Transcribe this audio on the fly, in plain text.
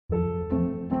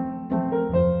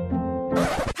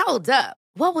Hold up.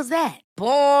 What was that?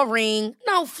 Boring.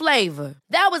 No flavor.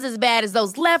 That was as bad as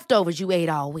those leftovers you ate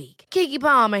all week. Keke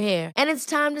Palmer here. And it's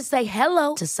time to say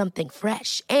hello to something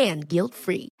fresh and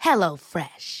guilt-free. Hello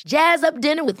Fresh. Jazz up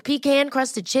dinner with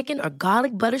pecan-crusted chicken or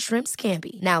garlic butter shrimp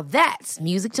scampi. Now that's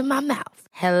music to my mouth.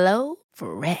 Hello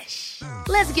Fresh.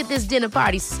 Let's get this dinner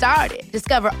party started.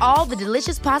 Discover all the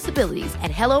delicious possibilities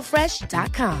at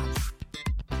hellofresh.com.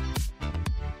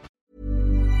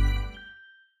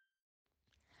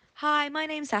 Hi, my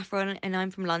name's Saffron and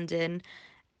I'm from London,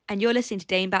 and you're listening to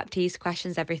Dame Baptiste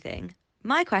Questions Everything.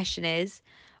 My question is,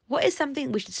 what is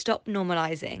something we should stop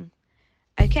normalising?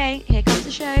 Okay, here comes the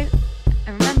show,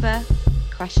 and remember,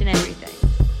 question everything.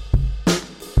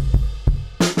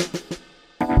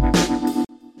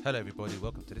 Hello everybody,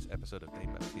 welcome to this episode of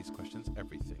Dame Baptiste Questions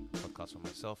Everything, a podcast for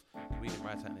myself, comedian,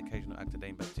 writer and occasional actor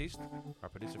Dame Baptiste, my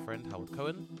producer friend Howard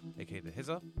Cohen, aka The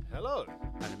Hizzer. Hello.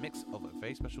 And a mix of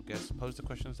very special guests pose the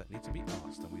questions that need to be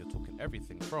asked, and we are talking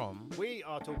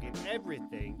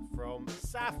everything from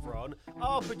Saffron,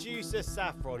 our producer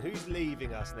Saffron, who's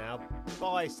leaving us now.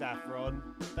 Bye Saffron,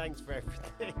 thanks for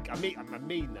everything. I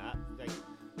mean that.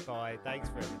 Bye, thanks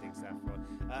for everything Saffron.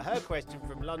 Her question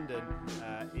from London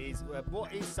is,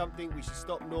 what is something we should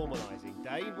stop normalising?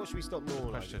 Dave, what should we stop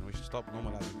normalising? question. We should stop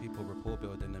normalising people rapport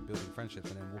building and building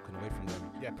friendships and then walking away from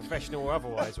them. Yeah, professional or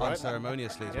otherwise, right?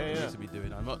 Unceremoniously is what we need to be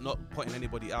doing. I'm not pointing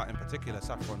anybody out in particular.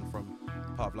 Saffron from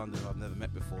part of London who I've never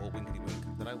met before. Winkety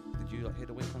wink. Did you hear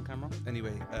the wink on camera?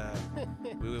 Anyway,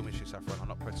 we will miss you, Saffron. I'm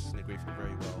not processing the grief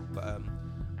very well, but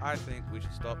I think we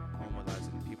should stop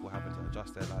normalising people having to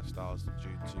adjust their lifestyles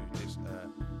due to this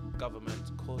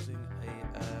government causing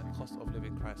a cost of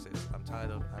living crisis. I'm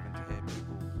tired of having to hear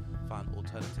people find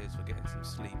alternatives for getting some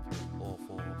sleep or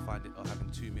for having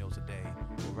 2 meals a day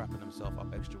or wrapping themselves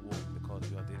up extra warm because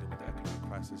we are dealing with the economic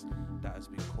crisis that has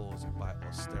been caused by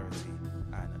austerity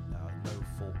and no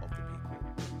fault of the people.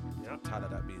 Yep. I'm tired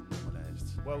of that being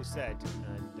normalised. Well said,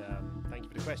 and thank you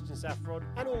for the question, Saffron,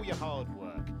 and all your hard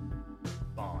work.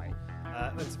 Bye.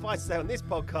 And suffice to say, on this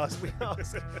podcast, we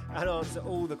ask and answer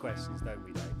all the questions, don't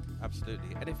we, Dave?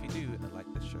 Absolutely. And if you do like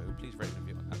this show, please rate and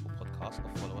review on Apple Podcasts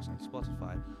or follow us on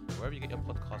Spotify, wherever you get your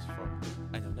podcasts from,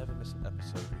 and you'll never miss an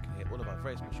episode. You can hear all of our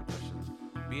very special questions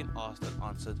being asked and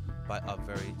answered by our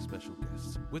very special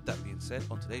guests. With that being said,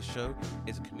 on today's show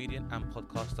is a comedian and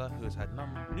podcaster who has had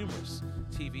numerous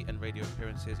TV and radio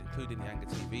appearances, including Yanga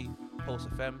TV, Pulse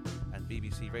FM and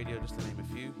BBC Radio, just to name a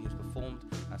few. He has performed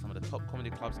at some of the top comedy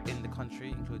clubs in the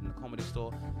country, including the Comedy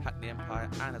Store, Hackney Empire,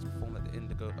 and has performed at the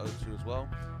Indigo O2 as well.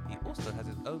 He also has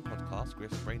his own podcast,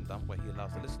 Griffiths Brain Dump, where he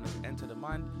allows the listeners to enter the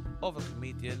mind of a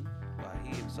comedian, where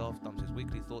he himself dumps his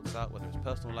weekly thoughts out, whether it's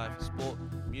personal life, sport,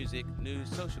 music, news,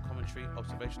 social commentary,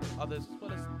 observation of others, as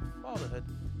well as fatherhood.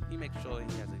 He makes sure he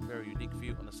has a very unique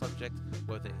view on the subject,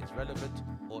 whether it's relevant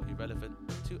or irrelevant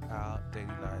to our daily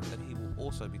lives. And he will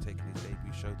also be taking his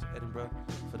debut show to Edinburgh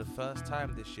for the first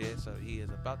time this year, so he is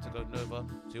about to go Nova,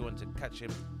 so you want to catch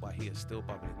him while he is still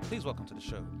bubbling. Please welcome to the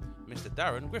show, Mr.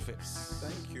 Darran Griffiths.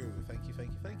 Thank you.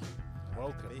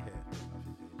 Welcome. Happy to be here. Very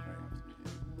happy to be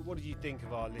here. What did you think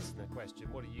of our listener question?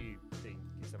 What do you think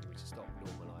is something we should stop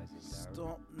normalising,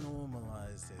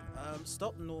 Darran?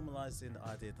 Stop normalising the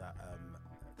idea that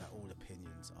all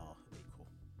opinions are equal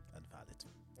and valid.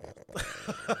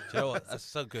 Do you know what? That's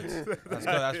so good.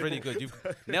 That's really good. You've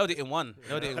nailed it in one.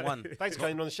 Thanks for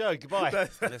coming on the show. Goodbye.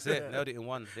 That's it. Nailed it in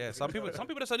one. Yeah. Some people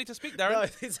just don't need to speak,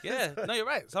 Darran. No, you're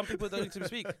right. Some people don't need to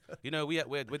speak. You know, we're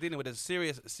dealing with a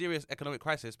serious economic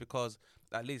crisis because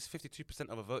at least 52%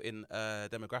 of a voting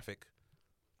demographic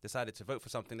decided to vote for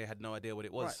something they had no idea what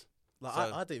it was. Right.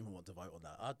 Like, I didn't even want to vote on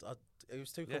that. It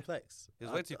was too complex. It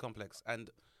was way too complex, and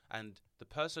the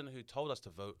person who told us to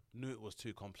vote knew it was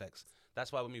too complex.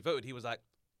 That's why when we voted, he was like,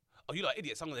 "Oh, you like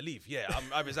idiots! I'm gonna leave. Yeah,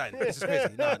 I resign. This is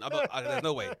crazy. No, there's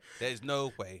no way. There's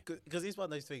no way." Because it's one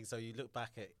of those things. So you look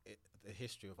back at the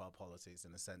history of our politics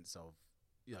in the sense of,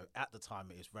 you know, at the time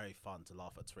it was very fun to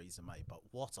laugh at Theresa May, but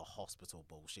what a hospital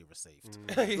ball she received.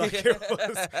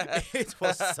 It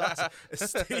was such a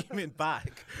steaming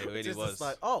back. It really was. Just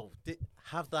like,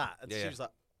 have that. And she was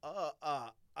like,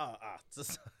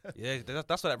 Yeah,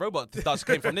 that's where that robot dance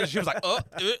came from. She was like,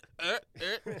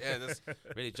 yeah, that's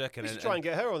really jerking. We should try and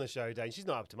get her on the show, Dane. She's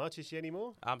not up to much, is she,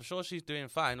 anymore? I'm sure she's doing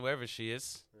fine wherever she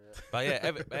is. Yeah. But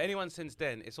yeah, anyone since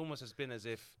then, it's almost has been as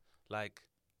if, like,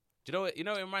 do you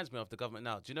know what it reminds me of the government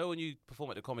now? Do you know when you perform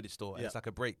at the Comedy Store and it's like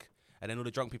a break, and then all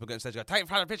the drunk people go and say, "Take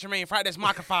a picture of me in front of this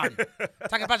microphone.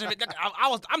 Take a picture of me.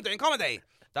 I'm doing comedy."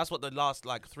 That's what the last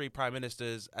 3 prime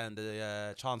ministers and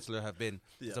the chancellor have been.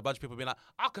 Yeah. There's a bunch of people being like,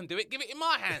 "I can do it. Give it in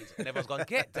my hand." And everyone's gone,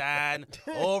 "Get down.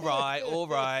 All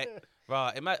right.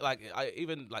 Right, it might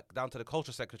even like down to the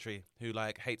culture secretary who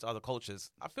like hates other cultures.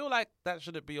 I feel like that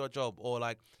shouldn't be your job. Or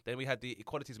like then we had the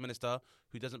equalities minister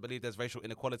who doesn't believe there's racial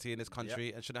inequality in this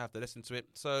country and shouldn't have to listen to it.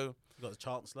 So You got the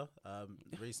chancellor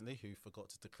recently who forgot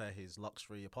to declare his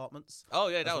luxury apartments. oh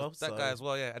yeah, that was that guy as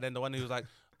well. Yeah, and then the one who was like,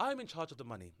 I'm in charge of the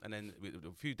money, and then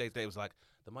a few days later it was like,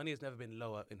 the money has never been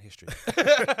lower in history.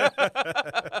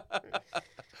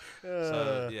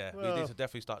 So yeah, we need to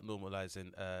definitely start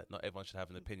normalising. Not everyone should have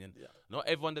an opinion. Yeah. Not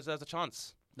everyone deserves a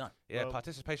chance. No. Yeah,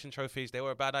 participation trophies, they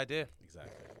were a bad idea.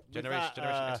 Exactly. Generation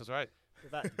X was right.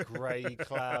 With that grey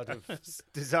cloud of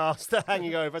disaster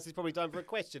hanging over us, it's probably time for a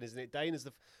question, isn't it, Dane, as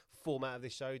the format of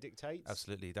this show dictates?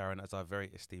 Absolutely, Darren, as our very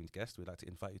esteemed guest, we'd like to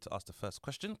invite you to ask the first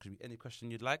question. Could be any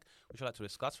question you'd like, which I'd like to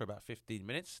discuss for about 15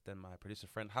 minutes. Then my producer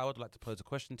friend Howard would like to pose a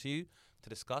question to you to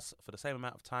discuss for the same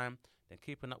amount of time. Then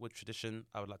keeping up with tradition,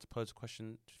 I would like to pose a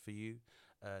question for you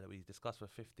that we discuss for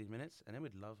 15 minutes. And then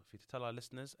we'd love for you to tell our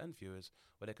listeners and viewers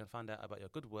where they can find out about your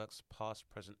good works, past,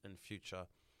 present and future.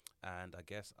 And I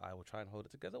guess I will try and hold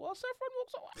it together while Saffron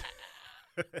walks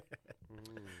away.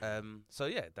 So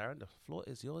yeah, Darren, the floor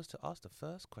is yours to ask the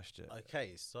first question.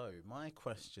 Okay, so my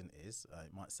question is,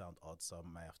 it might sound odd, so I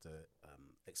may have to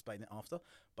explain it after,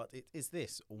 but it is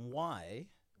this: why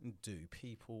do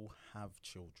people have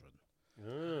children?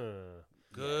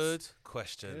 Good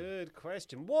question. Good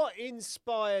question. What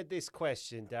inspired this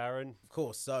question, Darren? Of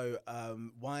course. So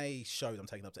my show that I'm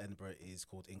taking up to Edinburgh is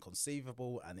called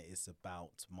Inconceivable, and it is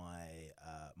about mine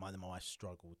and my wife's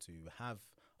struggle to have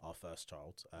our first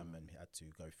child, and we had to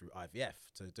go through IVF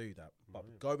to do that.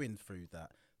 But going through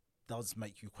that does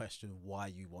make you question why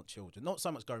you want children. Not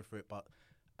so much going through it, but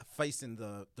facing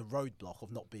the roadblock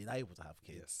of not being able to have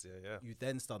kids. Yes, You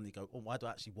then suddenly go, oh, why do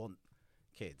I actually want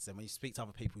kids? And when you speak to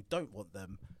other people who don't want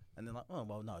them, and they're like, oh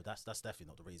well, no, that's definitely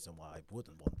not the reason why I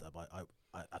wouldn't want them.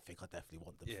 I think I definitely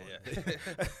want them.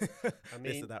 I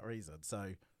mean, for that reason.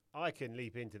 So I can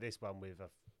leap into this one with a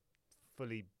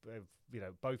fully,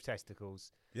 both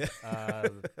testicles. Yeah.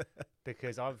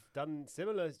 Because I've done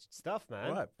similar stuff,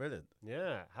 man. Right, brilliant.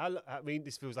 Yeah. I mean,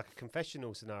 this feels like a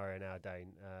confessional scenario now,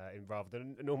 Dane, rather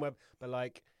than a normal. But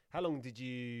like, how long was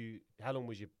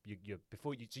your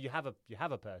before you? So you have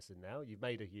a person now. You've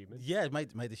made a human. Yeah,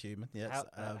 made a human. Yes.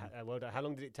 How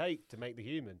long did it take to make the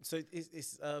human? So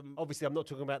it's obviously I'm not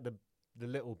talking about the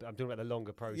little. I'm talking about the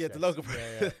longer process. Yeah, the longer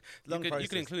process. You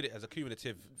can include it as a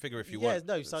cumulative figure if you want.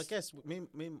 Yeah, no. So I guess me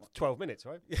 12 minutes,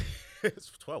 right?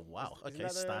 It's 12. Wow. Okay,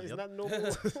 isn't that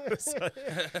normal?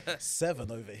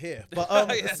 7 over here. But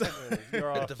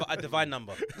a divine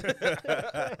number.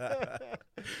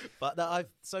 But no,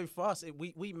 so for us,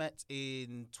 we met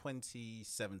in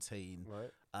 2017,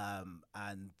 right?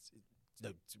 And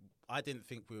I didn't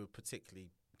think we were particularly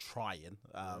trying,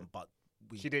 but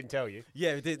she didn't tell you.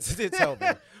 Yeah, she did tell me,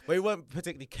 but we weren't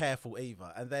particularly careful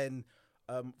either. And then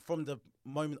from the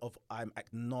moment of I'm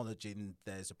acknowledging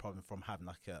there's a problem from having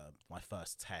my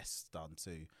first test done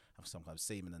to have some kind of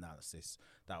semen analysis,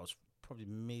 that was probably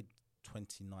mid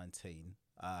 2019,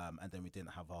 and then we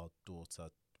didn't have our daughter.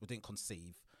 We didn't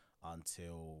conceive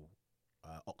until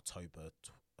October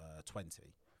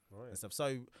 20. Right. And stuff.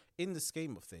 So in the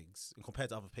scheme of things, and compared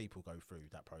to other people go through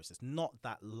that process, not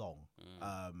that long.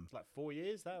 It's like 4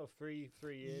 years, or 3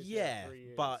 years. Yeah, 3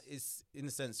 years. but it's in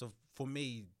the sense of, for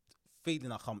me, feeling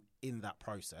like I'm in that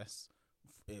process.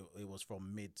 It was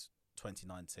from mid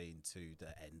 2019 to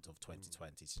the end of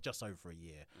 2020. It's just over a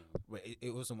year. Where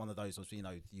it wasn't one of those was,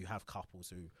 you have couples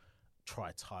who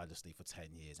try tirelessly for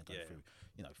 10 years and go through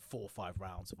 4 or 5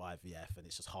 rounds of IVF, and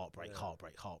it's just heartbreak.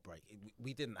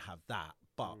 We didn't have that,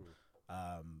 but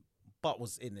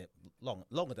was in it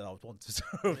longer than I would want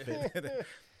to.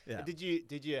 Yeah. Did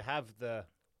you have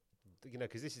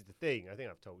because this is the thing, I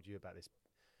think I've told you about this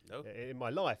in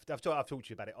my life. I've talked to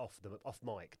you about it off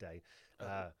mic day,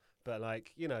 but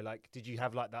did you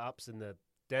have like the ups and the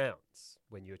downs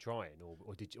when you were trying, or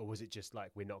was it just like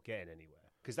we're not getting anywhere?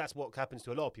 Because that's what happens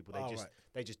to a lot of people.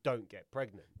 They just don't get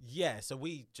pregnant. Yeah, so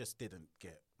we just didn't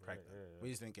get pregnant. We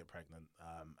just didn't get pregnant.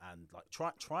 And like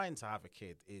trying to have a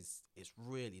kid is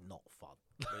really not fun.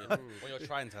 When you're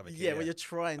trying to have a kid. Yeah, when you're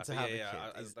trying to have a kid.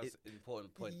 That's an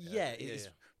important point. Yeah,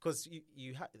 because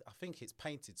you I think it's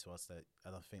painted to us that,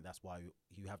 and I think that's why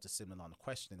you have the similar line of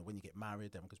questioning. When you get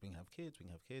married, then because we can have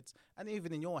kids, and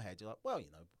even in your head, you're like, well,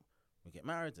 we get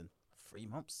married in 3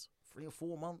 months, 3 or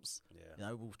 4 months. Yeah. You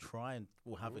know, we'll try and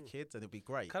we'll have a kid, and it'll be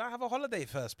great. Can I have a holiday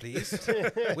first, please,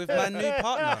 with my new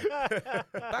partner?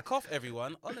 Back off,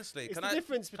 everyone. Honestly, It's can the I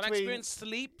difference can I between- experience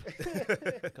sleep?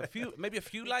 Maybe a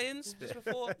few lions just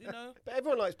before, you know. But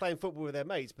everyone likes playing football with their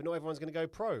mates, but not everyone's going to go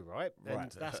pro, right? And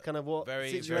Right. that's kind of what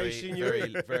Very, situation very, you're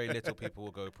very, in. very little people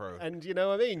will go pro. And you know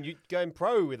what I mean? You going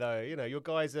pro with your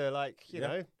guys are like, you Yeah.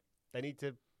 know, they need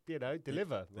to,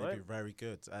 deliver, They'd right? be very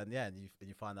good, and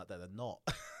you find out that they're not.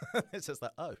 It's just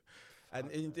like, oh, and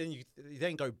then you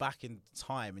then go back in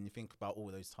time and you think about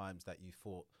all those times that you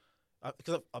thought,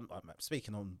 because I'm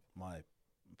speaking on my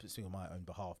own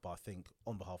behalf, but I think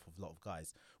on behalf of a lot of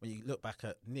guys, when you look back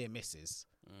at near misses,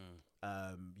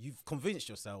 you've convinced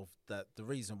yourself that the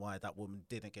reason why that woman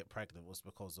didn't get pregnant was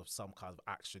because of some kind of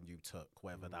action you took,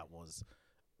 whether that was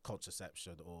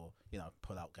contraception or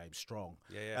pull out game strong.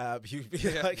 You'd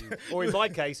be like, Or in my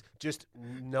case, just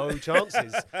no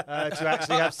chances to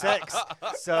actually have sex.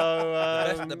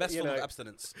 So the best form of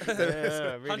abstinence.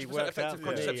 Yeah, really 100% worked effective out for me.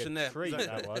 contraception there. Treat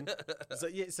that one.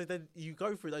 so then you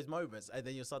go through those moments, and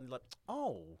then you're suddenly like,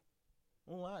 oh.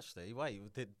 Well, actually, wait.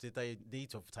 Did they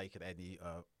need to have taken any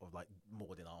of like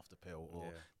morning after pill,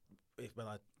 or when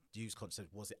I used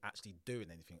contraception, was it actually doing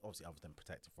anything? Obviously, other than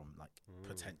protecting from like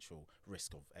potential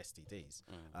risk of STDs.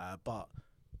 But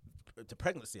the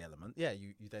pregnancy element,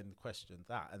 you then question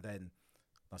that, and then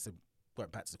I said,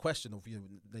 went back to the question of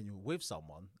then you're with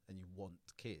someone and you want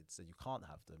kids and you can't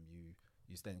have them. You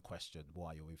then question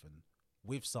why you're even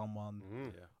with someone.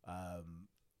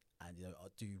 And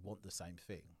do you want the same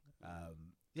thing?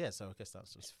 So I guess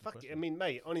that's just I mean,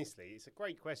 mate, honestly, it's a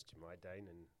great question, right, Dane?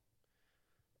 And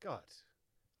God,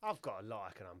 I've got a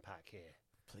lot I can unpack here.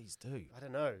 Please do. I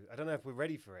don't know if we're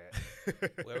ready for it.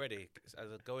 We're ready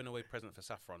as a going away present for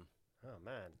Saffron. Oh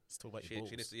man, Let's talk about your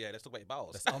balls. Let's talk about your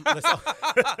bowels.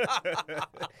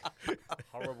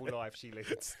 Horrible life she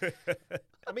leads.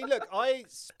 I mean, look,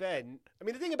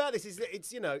 the thing about this is that it's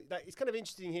that it's kind of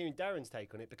interesting hearing Darren's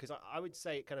take on it, because I would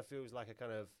say it kind of feels like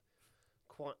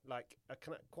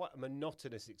quite a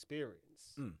monotonous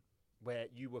experience where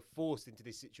you were forced into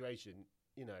this situation,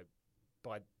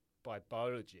 by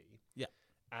biology. Yeah.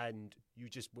 And you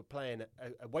just were playing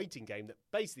a waiting game that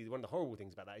basically one of the horrible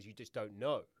things about that is you just don't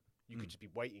know. You could just be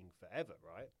waiting forever,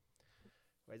 right?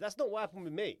 Whereas that's not what happened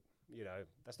with me.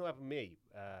 That's not happened with me.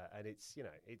 And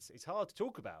it's hard to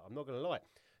talk about. I'm not going to lie.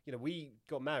 We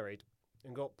got married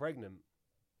and got pregnant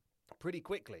pretty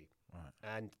quickly.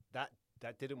 Right. And that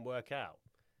didn't work out.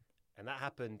 And that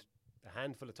happened a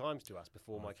handful of times to us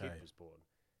before my kid was born.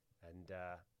 And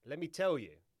let me tell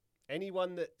you,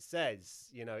 anyone that says,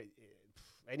 you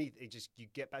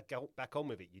get back on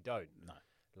with it, you don't. No.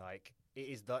 Like, it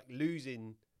is like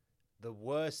losing the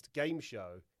worst game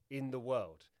show in the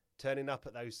world, turning up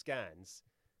at those scans,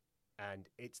 and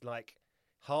it's like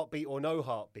heartbeat or no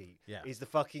heartbeat is the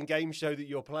fucking game show that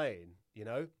you're playing,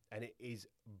 and it is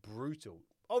brutal.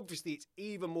 Obviously, it's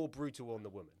even more brutal on the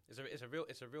woman. It's a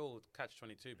real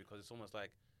catch-22, because it's almost like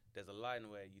there's a line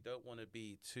where you don't want to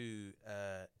be too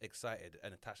excited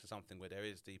and attached to something where there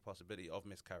is the possibility of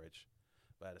miscarriage.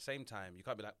 But at the same time, you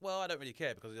can't be like, well, I don't really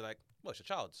care, because you're like, well, it's your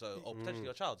child, or potentially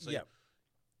your child. So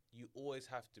you always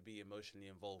have to be emotionally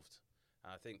involved.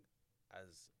 And I think,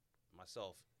 as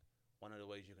myself, one of the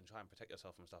ways you can try and protect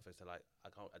yourself from stuff is to I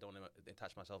don't want to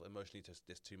attach myself emotionally to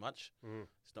this too much.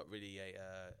 It's not really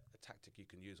a tactic you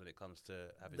can use when it comes to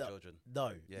having children.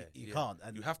 No, you can't.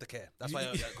 And you have to care. That's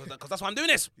why, because that's why I'm doing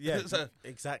this. Yeah,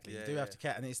 exactly. You do have to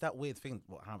care. And it's that weird thing,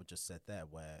 what Howard just said there,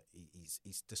 where he's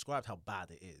described how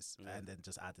bad it is, and then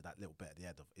just added that little bit at the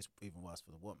end of it's even worse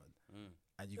for the woman.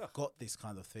 And you've got this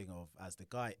kind of thing of, as the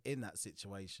guy in that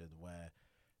situation, where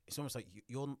it's almost like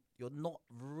you're not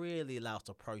really allowed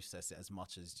to process it as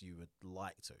much as you would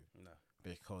like to,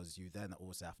 because you then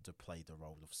also have to play the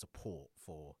role of support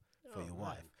for your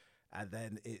wife, and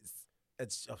then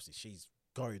it's obviously she's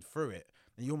going through it,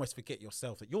 and you almost forget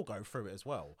yourself that you're going through it as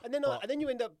well. And then you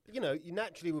end up, you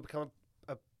naturally will become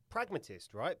a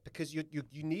pragmatist, right? Because you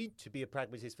need to be a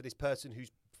pragmatist for this person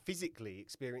who's physically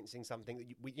experiencing something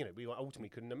that we ultimately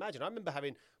couldn't imagine. I remember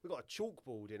we got a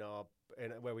chalkboard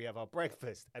in where we have our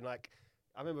breakfast, and I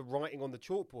remember writing on the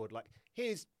chalkboard, like,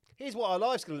 here's what our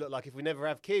life's going to look like if we never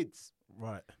have kids,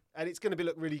 right? And it's going to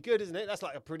look really good, isn't it? That's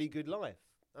like a pretty good life.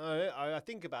 I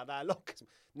think about that a lot, 'cause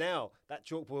now that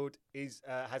chalkboard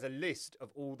has a list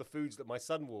of all the foods that my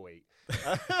son will eat.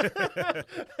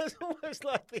 It's almost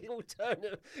like the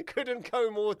alternative couldn't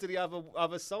go more to the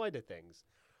other side of things.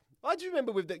 I do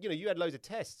remember with you had loads of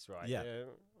tests, right? Yeah.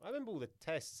 I remember all the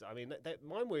tests. I mean,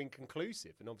 mine were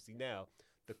inconclusive, and obviously now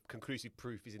the conclusive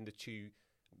proof is in the two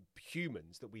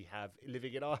humans that we have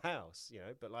living in our house, you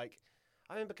know. But like,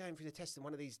 I remember going through the test and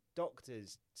one of these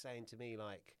doctors saying to me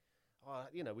like, "Oh,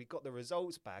 you know, we got the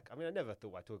results back." I mean, I never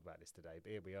thought I'd talk about this today,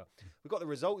 but here we are. We got the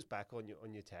results back on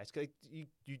your test.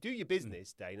 You do your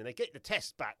business, Dane, and they get the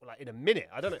test back like in a minute.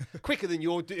 I don't know, quicker than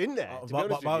you're in there. To be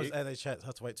honest my with you. NHS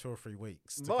had to wait 2 or 3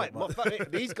 weeks.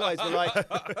 These guys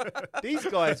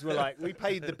were like, we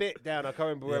paid the bit down. I can't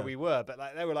remember where we were, but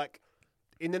like they were like,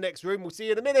 in the next room, we'll see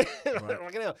you in a minute.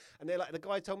 Right. And they're like, the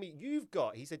guy told me,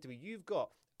 he said to me, you've got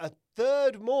a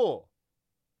third more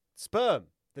sperm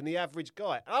than the average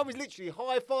guy. And I was literally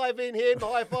high-fiving him,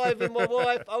 high-fiving my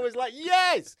wife. I was like,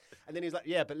 yes! And then he was like,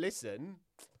 yeah, but listen.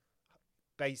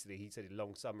 Basically, he said in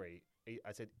long summary,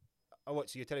 I said, oh, what,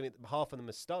 so you're telling me that half of them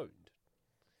are stoned?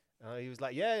 He was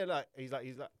like, yeah. Like, he's like,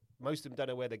 most of them don't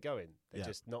know where they're going. They're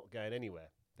just not going anywhere.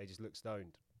 They just look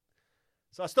stoned.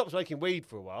 So I stopped smoking weed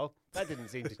for a while. That didn't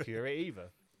seem to cure it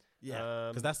either. Yeah,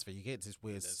 because that's the thing. You get this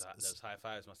weird... Those high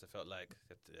fives must have felt like...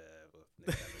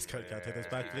 Can I take this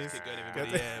back, please? Keep going,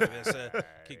 everybody.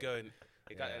 Keep going.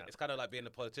 It's kind of like being a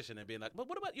politician and being like, well,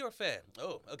 what about your affair?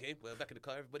 Oh, okay. Well, back in the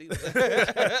car, everybody.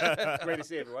 Great to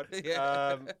see everyone.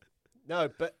 Yeah. No,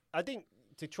 but I think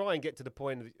to try and get to the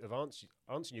point of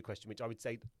answering your question, which I would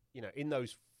say, you know, in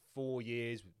those 4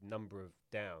 years with number of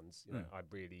downs, you know, I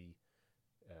really...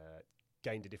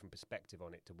 gained a different perspective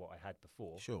on it to what I had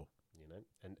before. Sure. You know,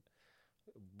 and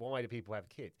why do people have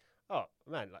kids? Oh,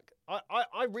 man, like,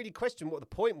 I really questioned what the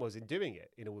point was in doing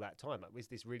it in all that time. Like, was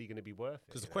this really going to be worth it?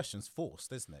 Because the question's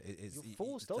forced, isn't it? You're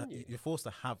forced on you. You're forced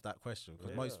to have that question.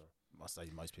 Because I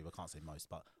say most people, I can't say most,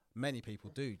 but many people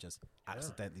do just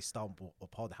accidentally stumble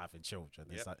upon having children.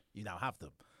 It's like, you now have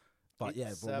them. But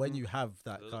but when you have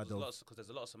that kind of... Because there's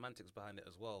a lot of semantics behind it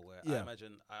as well, where I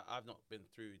imagine, I've not been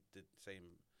through the same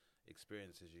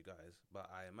experience as you guys, but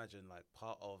I imagine like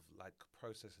part of like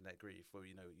processing that grief, where,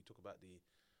 you know, you talk about the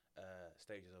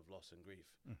stages of loss and grief,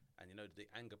 and you know the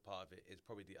anger part of it is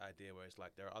probably the idea where it's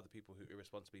like there are other people who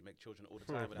irresponsibly make children all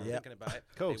the time without thinking about it.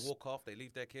 They walk off, they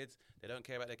leave their kids, they don't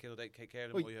care about their kids, or they take care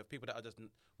of them. Or you have people that are just,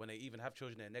 when they even have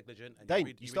children, they're negligent.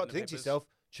 And you start to think to yourself,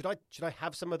 should I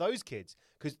have some of those kids,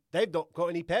 because they've not got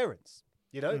any parents?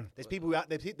 You know, there's people out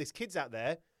there, there's kids out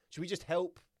there. Should we just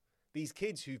help these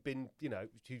kids who've been, you know,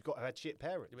 had shit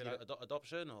parents? You mean like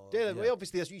adoption? Or well,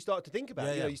 obviously, as you start to think about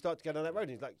it, you know, you start to go down that road.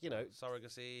 And it's like, you know,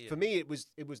 surrogacy. For me, it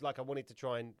was like I wanted to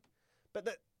try and, but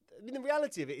I mean, the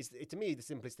reality of it is, to me, the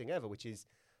simplest thing ever, which is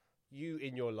you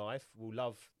in your life will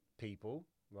love people,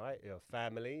 right? Your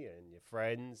family and your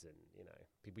friends, and, you know,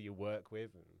 people you work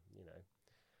with, and, you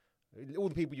know, all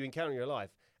the people you encounter in your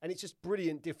life. And it's just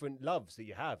brilliant different loves that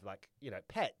you have, like, you know,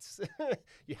 pets.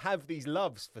 You have these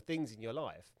loves for things in your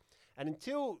life. And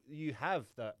until you have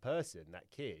that person,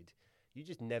 that kid, you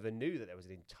just never knew that there was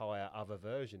an entire other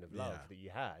version of love that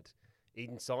you had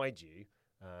inside you.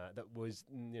 That was,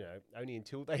 you know, only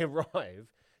until they arrive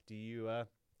do you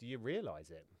realise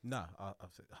it. No,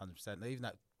 100%. Even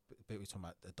that bit we were talking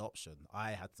about adoption,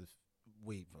 I had to...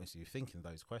 we obviously were thinking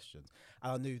those questions,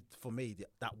 and I knew for me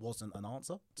that wasn't an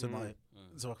answer to my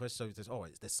question. So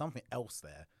there's something else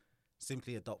there.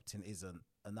 Simply adopting isn't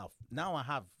enough. Now I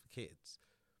have kids.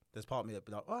 There's part of me that'd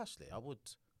be like, oh, actually, I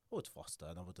would foster,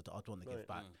 and I'd want to give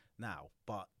back now.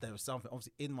 But there was something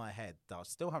obviously in my head that I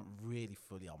still haven't really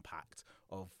fully unpacked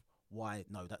of why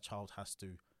that child has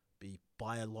to be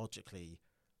biologically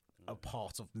a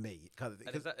part of me.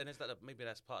 Is that maybe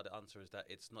that's part of the answer, is that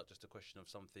it's not just a question of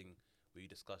something where you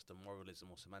discuss the moralism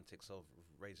or semantics of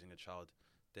raising a child.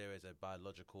 There is a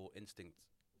biological instinct,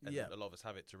 and a lot of us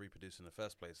have it, to reproduce in the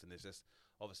first place. And there's just,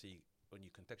 obviously, when you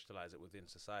contextualize it within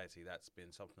society, that's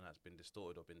been something that's been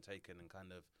distorted or been taken and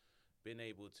kind of been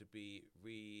able to be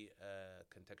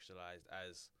contextualized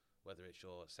as whether it's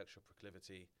your sexual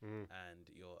proclivity and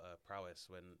your prowess,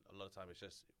 when a lot of time it's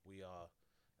just we are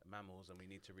mammals and we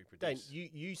need to reproduce. Dane,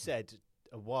 you said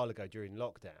a while ago during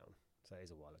lockdown, so it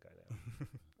is a while ago now,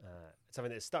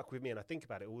 something that stuck with me, and I think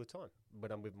about it all the time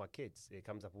when I'm with my kids. It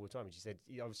comes up all the time. And she said,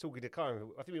 I was talking to Karen,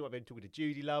 I think we might have been talking to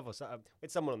Judy Love or something. We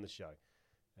had someone on the show.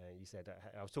 You said,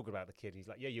 I was talking about the kid. He's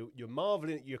like, yeah, you're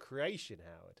marveling at your creation,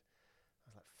 Howard. I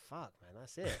was like, fuck, man,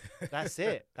 that's it. That's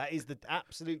it. That is the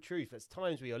absolute truth. There's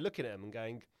times where you're looking at them and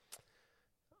going,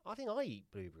 I think I eat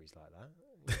blueberries like that.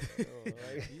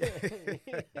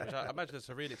 Which I imagine it's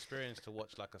a real experience to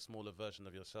watch like a smaller version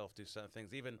of yourself do certain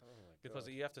things, even because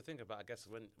you have to think about, I guess,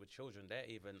 with children, they're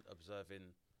even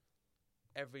observing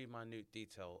every minute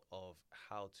detail of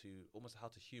how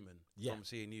to human from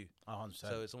seeing you. 100%.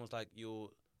 So it's almost like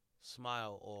you'll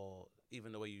smile, or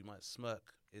even the way you might smirk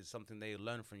is something they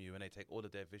learn from you, and they take all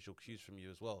of their visual cues from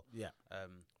you as well.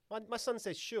 My son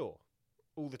says sure.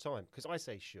 all the time because I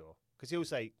say sure. Because he'll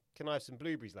say, "Can I have some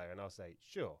blueberries later?" And I'll say,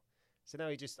 "Sure." So now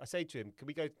I say to him, "Can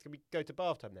we go to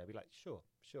bath time now?" He'll be like, "Sure."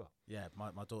 Yeah,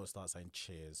 my daughter starts saying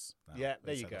cheers now. Yeah,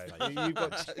 there you go. You've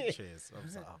got cheers. I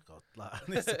was like, oh God, like,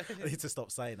 I need to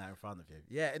stop saying that in front of you.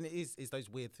 Yeah, and it's those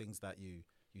weird things that you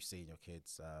see in your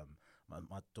kids.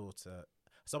 My daughter,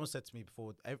 someone said to me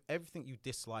before, everything you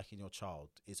dislike in your child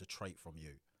is a trait from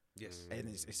you. Yes. And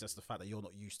it's just the fact that you're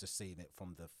not used to seeing it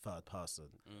from the third person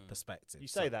perspective. You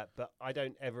say that, but I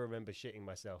don't ever remember shitting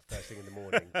myself first thing in the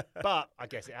morning. But I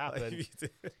guess it happened.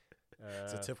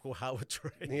 It's a typical Howard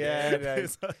trait. Yeah, no.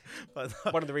 But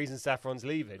one of the reasons Saffron's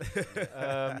leaving.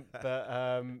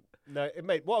 No,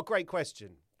 mate, what a great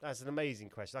question. That's an amazing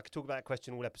question. I could talk about that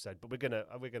question all episode, but we're gonna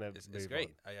It's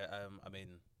great. I mean,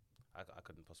 I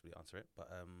couldn't possibly answer it, but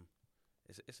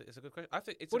it's a good question. I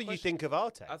think it's. What do you think of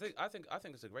our take? I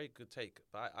think it's a very good take,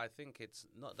 but I think it's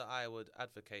not that I would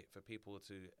advocate for people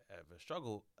to ever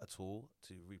struggle at all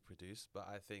to reproduce, but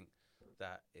I think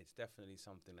that it's definitely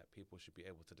something that people should be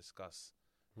able to discuss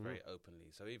very openly.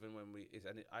 So even when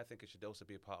I think it should also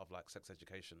be a part of like sex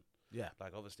education. Yeah.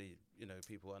 Like obviously,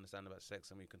 people understand about sex,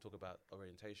 and we can talk about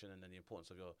orientation and then the importance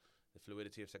of the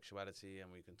fluidity of sexuality,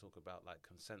 and we can talk about like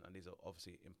consent, and these are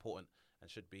obviously important and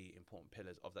should be important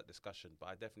pillars of that discussion. But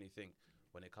I definitely think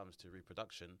when it comes to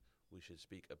reproduction, we should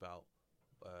speak about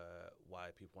why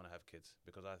people want to have kids,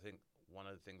 because I think one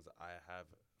of the things that I have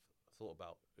thought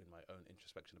about in my own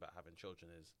introspection about having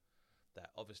children is that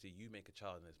obviously you make a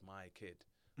child and it's my kid,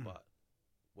 but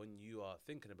when you are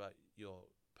thinking about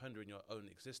pondering your own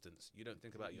existence, you don't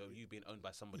think about you being owned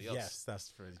by somebody else. Yes,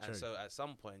 that's very true. And so at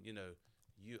some point,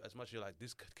 you, as much as you're like,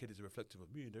 this kid is a reflective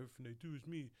of me and everything they do is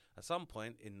me, at some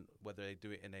point, in whether they do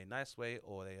it in a nice way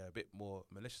or they are a bit more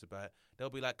malicious about it,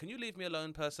 they'll be like, can you leave me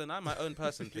alone, person? I'm my own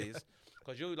person, please.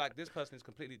 Because you're like, this person is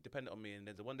completely dependent on me, and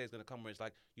then one day is going to come where it's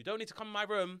like, you don't need to come in my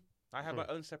room. I have my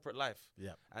own separate life.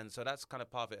 Yeah. And so that's kind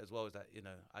of part of it as well, is that,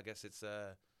 I guess it's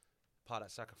part of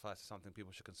that sacrifice is something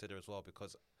people should consider as well,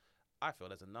 because I feel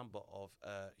there's a number of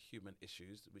human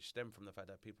issues which stem from the fact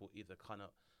that people either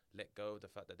cannot let go of the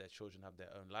fact that their children have their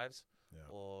own lives,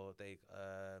 or they,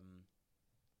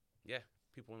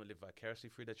 people want to live vicariously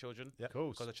through their children. Yeah, of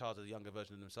course. Because the child is a younger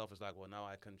version of themselves. It's like, well, now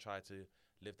I can try to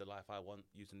live the life I want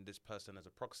using this person as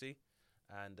a proxy.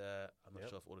 And I'm not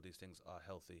sure if all of these things are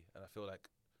healthy. And I feel like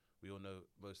we all know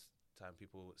most time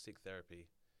people seek therapy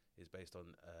is based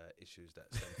on issues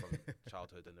that stem from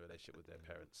childhood and the relationship with their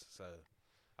parents. So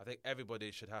I think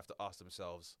everybody should have to ask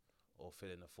themselves or fill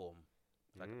in a form.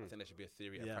 Like, I think there should be a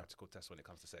theory and practical test when it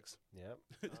comes to sex.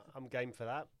 Yeah, I'm game for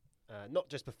that. Not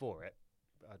just before it.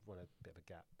 I'd want a bit of a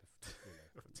gap.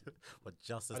 But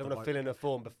just I don't want to fill in a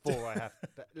form before I have.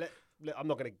 But I'm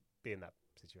not going to be in that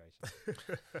situation.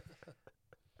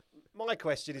 My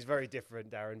question is very different,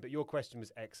 Darren, but your question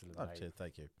was excellent. Oh, mate. cheers,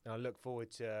 thank you. And I look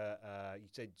forward to you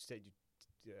said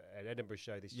an Edinburgh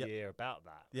show this year about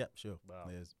that. Yeah, sure. Well,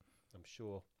 Yes. I'm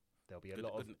sure there'll be a Good-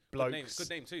 lot good- of good blokes. Good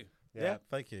name too. Yeah,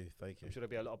 thank you. I'm sure there'll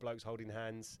be a lot of blokes holding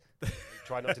hands,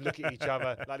 trying not to look at each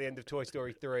other, like the end of Toy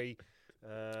Story 3.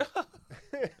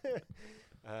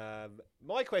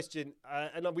 My question,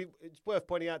 and it's worth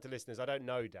pointing out to listeners, I don't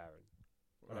know Darren.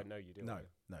 I don't know you, do I?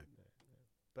 No.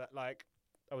 But like,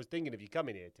 I was thinking of you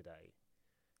coming here today,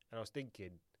 and I was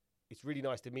thinking it's really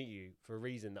nice to meet you for a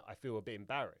reason that I feel a bit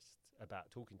embarrassed about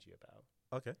talking to you about.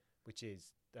 Okay. Which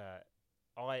is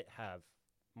my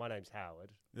name's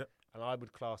Howard. Yep. And I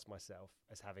would class myself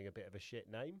as having a bit of a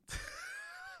shit name.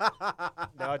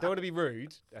 Now, I don't want to be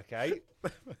rude, okay?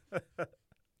 Don't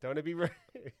want to be rude.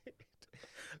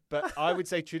 But I would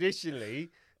say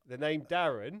traditionally, the name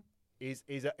Darran is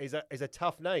a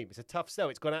tough name. It's a tough sell.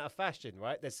 It's gone out of fashion,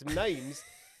 right? There's some names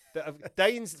that have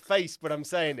Dane's face when I'm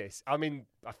saying this. I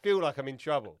feel like I'm in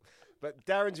trouble. But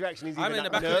Darren's reaction is I'm in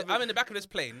the back of this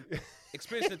plane,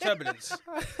 experiencing the turbulence,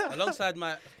 alongside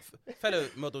my fellow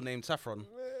model named Saffron,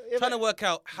 trying to work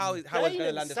out how I was going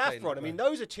to land this plane. Saffron. I mean,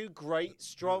 those are two great,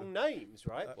 strong names,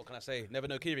 right? What can I say? Never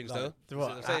know key rings, though.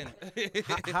 What? That's what I'm saying.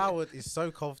 Howard is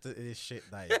so confident in his shit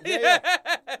name Yeah.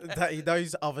 that he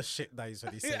knows other shit names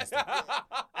when he says them.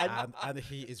 And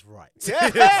he is right. Yeah,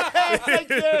 thank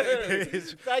you.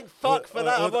 Thank fuck for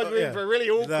that. I'm wondering for a really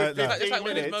awkward 15 It's like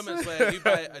one of those minutes. moments where you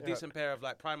buy a decent pair of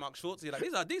like Primark shorts. You're like,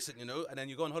 these are decent, and then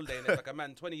you go on holiday and there's like a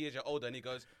man 20 years older and he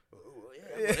goes, "Ooh,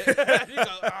 yeah." You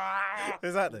go, "Ah."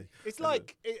 Exactly. It's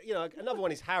like, another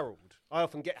one is Harold. I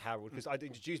often get Harold because I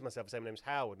introduce myself and say my name's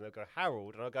Howard, and they'll go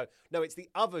Harold, and I'll go, no, it's the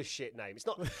other shit name. It's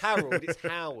not Harold, it's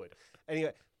Howard.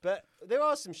 Anyway, but there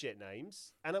are some shit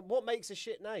names, and what makes a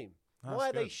shit name? Why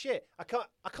are they shit? I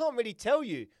can't really tell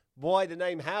you why the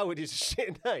name Howard is a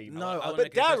shit name. No, I wanna but make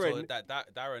it clear Darren.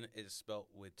 that Darran is spelt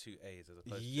with 2 A's as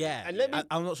opposed Yeah. to. And let me.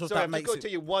 I'm not sure if sorry, that I've just makes got to it.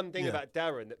 tell you one thing Yeah. about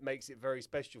Darren that makes it very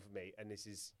special for me, and this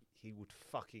is he would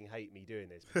fucking hate me doing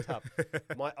this. But tough.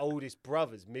 My oldest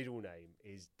brother's middle name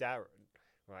is Darran.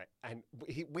 Right, and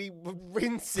we were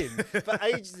rinsing for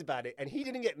ages about it, and he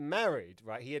didn't get married.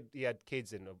 Right, he had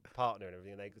kids and a partner and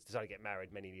everything. And they decided to get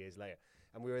married many years later.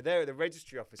 And we were there at the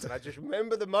registry office, and I just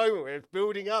remember the moment where it was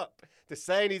building up to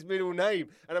saying his middle name,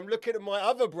 and I'm looking at my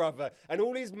other brother and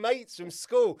all his mates from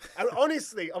school, and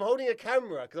honestly, I'm holding a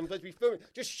camera because I'm supposed to be filming,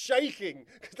 just shaking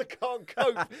because I can't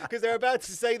cope because they're about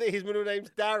to say that his middle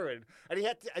name's Darran, and he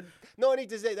had to. And not only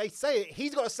does they say it,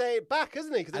 he's got to say it back,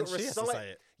 hasn't he? Because And she has to say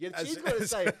it. Yeah, And she's she- got to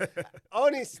say it.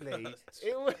 Honestly,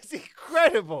 it was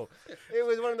incredible. It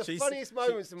was one of the funniest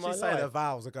moments of my She's saying her life.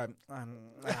 vowels are going. Well,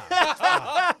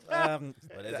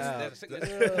 there's a sickness.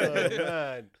 Oh,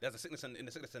 man. There's a sickness in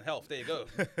the sickness and health. There you go.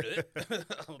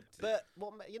 But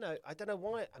I don't know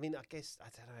why. I mean, I guess I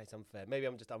don't know. It's unfair. Maybe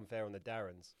I'm just unfair on the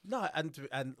Darrans. No, and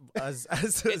as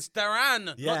It's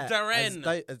Darran, yeah, not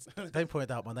Darren. As they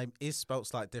pointed out, my name is spelt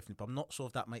slightly different, but I'm not sure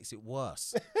if that makes it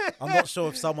worse. I'm not sure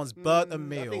if someone's burnt a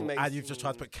meal and you've just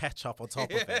tried to put ketchup on top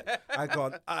of it and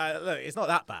gone, look, it's not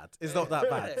that bad. It's not that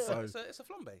bad. Yeah, So it's a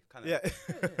flambe kind of. yeah.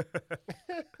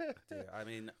 Yeah, I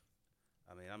mean,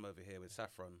 I'm over here with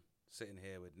Saffron, sitting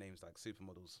here with names like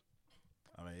supermodels.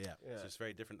 I mean, yeah. It's just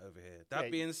very different over here. That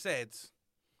Yeah. being said,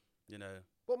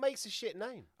 What makes a shit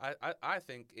name? I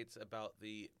think it's about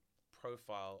the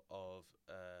profile of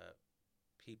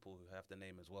people who have the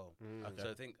name as well. Okay.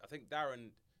 So I think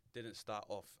Darran didn't start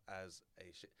off as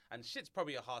a shit, and shit's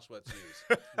probably a harsh word to use.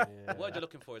 The word you're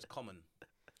looking for is common,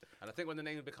 and I think when the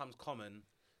name becomes common,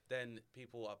 then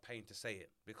people are pained to say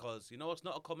it because it's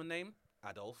not a common name,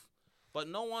 Adolf, but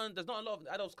there's not a lot of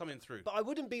Adolfs coming through. But I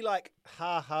wouldn't be like,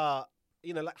 ha ha,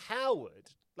 like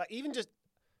Howard. Like even just,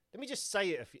 let me just say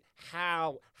it.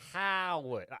 Howard.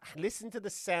 Like, listen to the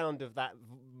sound of that.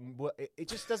 It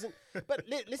just doesn't. But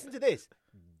listen to this.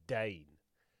 Dane.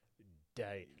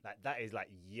 Like that is like,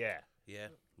 yeah. Yeah.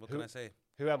 What can I say?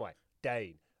 Who am I?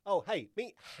 Dane. Oh, hey,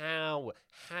 meet Howard.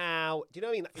 Do you know what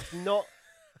I mean? Like, it's not.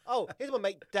 Oh, here's my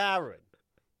mate Darran.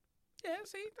 Yeah,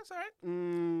 see, that's all right.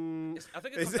 I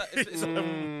think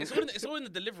it's all in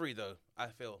the delivery, though. I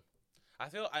feel,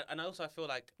 and I feel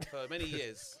like for many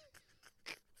years,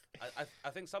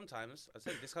 I think sometimes I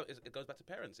said this. It goes back to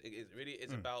parents. It really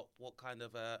is about what kind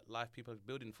of life people are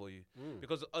building for you.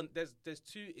 Because there's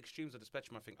two extremes of the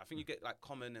spectrum. I think you get like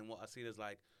common and what I see as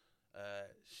like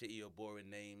shitty or boring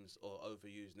names or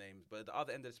overused names. But at the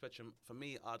other end of the spectrum, for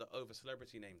me, are the over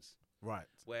celebrity names. Right.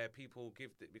 Where people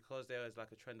because there is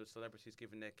like a trend of celebrities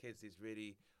giving their kids these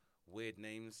really weird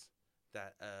names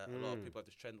that a lot of people have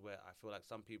this trend where I feel like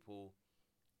some people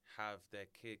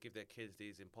give their kids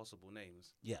these impossible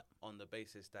names on the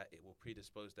basis that it will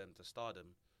predispose them to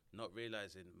stardom, not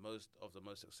realizing most of the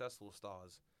most successful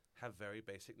stars have very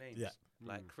basic names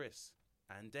like Chris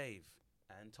and Dave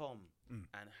and Tom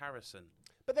and Harrison.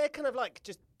 But they're kind of like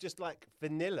just like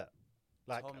vanilla.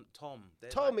 Like Tom.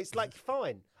 Tom, it's like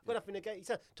fine. I've got nothing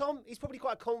against Tom. He's probably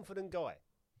quite a confident guy.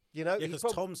 Yeah, because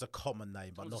Tom's a common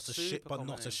name, but not a shit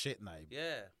name.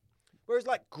 Yeah. Whereas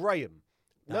like Graham.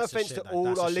 No offense to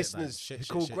all our listeners who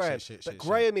call Graham, but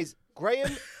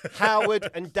Graham, Howard,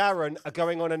 and Darran are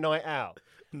going on a night out.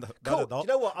 No, cool. no, Do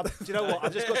you know what?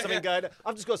 I've just got something going.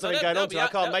 I've just got something going on, so I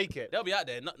can't make it. They'll be out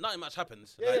there. Nothing much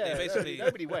happens. Yeah, basically,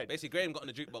 nobody went. Basically, Graham got on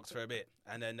the jukebox for a bit,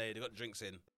 and then they got drinks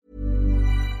in.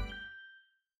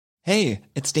 Hey,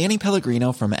 it's Danny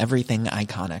Pellegrino from Everything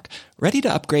Iconic. Ready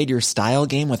to upgrade your style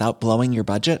game without blowing your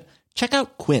budget? Check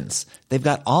out Quince. They've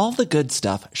got all the good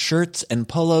stuff, shirts and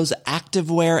polos,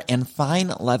 activewear, and fine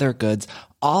leather goods,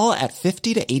 all at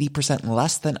 50 to 80%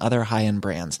 less than other high-end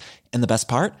brands. And the best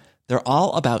part? They're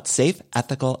all about safe,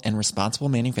 ethical, and responsible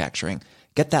manufacturing.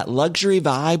 Get that luxury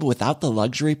vibe without the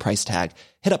luxury price tag.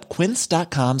 Hit up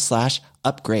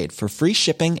quince.com/upgrade for free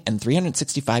shipping and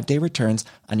 365-day returns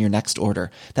on your next order.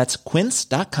 That's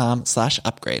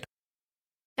quince.com/upgrade.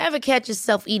 Ever catch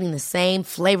yourself eating the same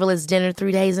flavorless dinner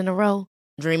 3 days in a row?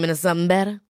 Dreaming of something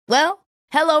better? Well,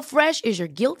 HelloFresh is your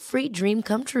guilt-free dream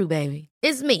come true, baby.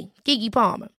 It's me, Keke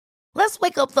Palmer. Let's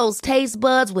wake up those taste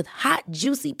buds with hot,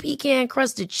 juicy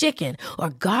pecan-crusted chicken or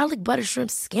garlic butter shrimp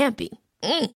scampi.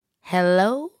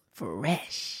 Hello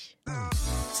Fresh.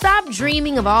 Stop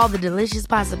dreaming of all the delicious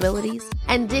possibilities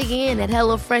and dig in at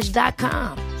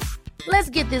HelloFresh.com. Let's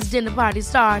get this dinner party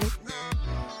started.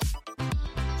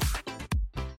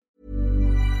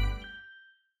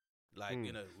 Like,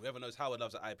 whoever knows Howard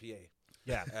loves an IPA.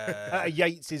 Yeah. At a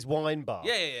Yates's wine bar.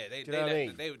 Yeah. Do you know what I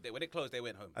mean? They when it closed, they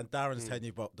went home. And Darren's telling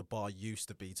you about the bar used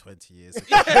to be 20 years ago.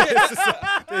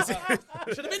 You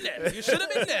should have been there. You should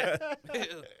have been there.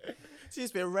 It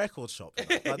used to be a record shop. And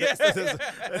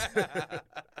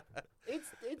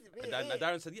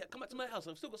Darren said, "Yeah, come back to my house.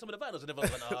 I've still got some of the vinyls." And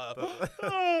everyone's like,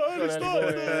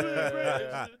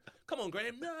 "Come on,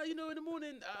 Graham. No, in the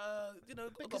morning,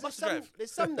 I've got bus to drive."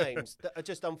 There's some names that are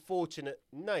just unfortunate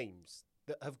names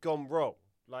that have gone wrong.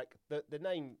 Like the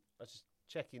name, I was just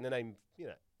checking the name,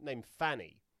 name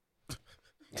Fanny.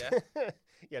 Yeah.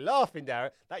 You're laughing,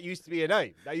 Darren. That used to be a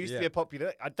name. That used to be a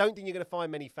popular. I don't think you're going to find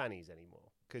many Fannies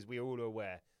anymore because we all are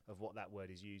aware of what that word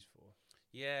is used for.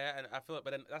 Yeah, and I feel like,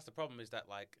 but then that's the problem is that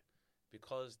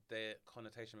because their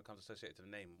connotation becomes associated to the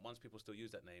name, once people still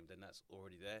use that name, then that's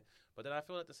already there. But then I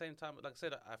feel at the same time, like I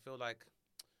said,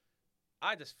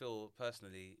 I just feel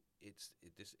personally, it's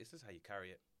just how you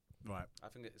carry it. Right. I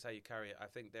think it's how you carry it. I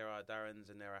think there are Darrens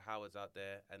and there are Howards out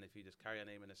there, and if you just carry a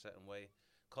name in a certain way,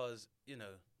 because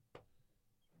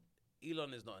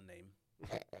Elon is not a name.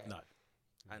 No.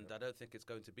 And I don't think it's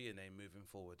going to be a name moving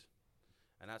forward.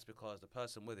 And that's because the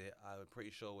person with it, I'm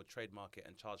pretty sure, would trademark it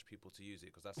and charge people to use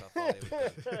it because that's how far they would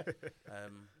go.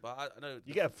 But I know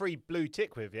you get a free blue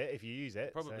tick with it if you use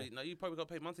it. Probably. So. No, you probably got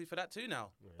to pay monthly for that too now.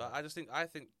 Yeah. But I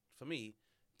think for me,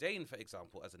 Dane, for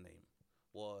example, as a name,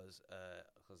 was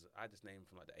because I had this name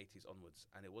from the 80s onwards,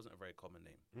 and it wasn't a very common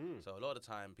name. So a lot of the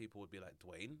time, people would be like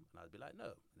Dwayne, and I'd be like, no.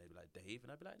 And they'd be like Dave,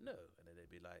 and I'd be like, no. And then they'd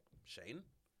be like Shane,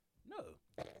 no.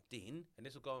 Dean, and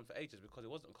this would go on for ages because it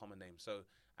wasn't a common name. So,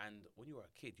 and when you were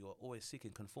a kid, you were always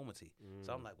seeking conformity.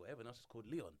 So I'm like, well, everyone else is called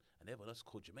Leon, and everyone else is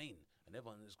called Jermaine, and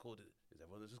everyone else is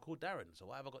called Darren. So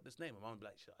why have I got this name? And Mum would be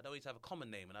like, I don't need to have a common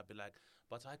name. And I'd be like,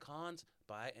 but I can't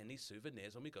buy any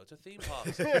souvenirs when we go to theme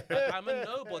parks. I'm a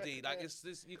nobody. It's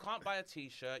this. You can't buy a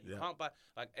T-shirt. You can't buy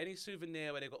any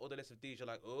souvenir where they got all the list of D's. You're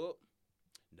like, oh,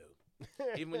 no.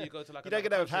 Even when you go to you don't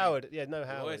get no Howard. Yeah, no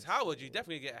Howard. Well, it's Howard. You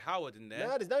definitely get Howard in there.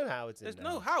 No, there's no Howards in there. there.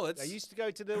 There's no Howards. I used to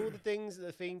go to all the things at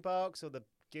the theme parks or the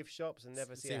gift shops and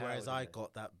never see a Howard. Whereas I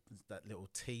got that little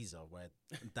teaser where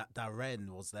Darren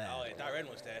was there. Oh, yeah, Darren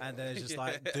was there. And then it's just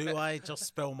like, do I just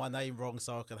spell my name wrong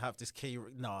so I can have this key?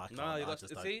 No, I can't. No, you got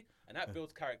to see, and that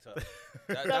builds character.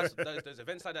 Those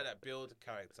events like that build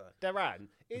character. Darran,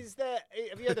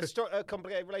 have you had a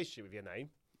complicated relationship with your name?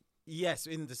 Yes,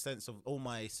 in the sense of all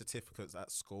my certificates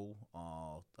at school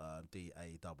are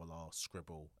DARR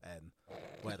scribble N,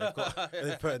 where they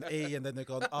put an E and then they've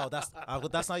gone,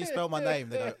 that's how you spell my name.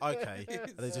 They go, okay,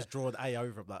 and they just draw an A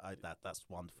over it. Like that's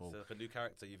wonderful. So like a new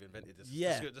character you've invented.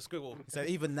 The scribble. So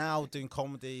even now doing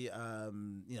comedy,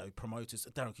 promoters,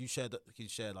 Darren, can you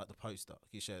share like the poster? Can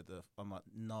you share the? I'm like,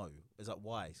 no. Is that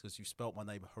why? It's because you spelt my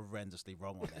name horrendously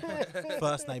wrong on it. Like,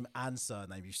 first name and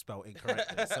surname you spelled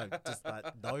incorrectly. So just like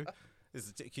no.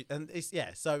 And it's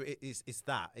so it's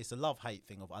that. It's a love-hate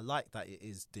thing of I like that it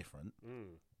is different,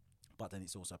 but then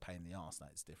it's also a pain in the arse that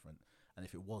it's different. And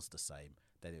if it was the same,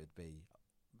 then it would be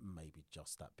maybe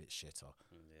just that bit shitter.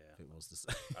 Yeah. If it was the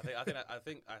same. I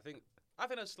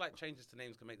think those slight changes to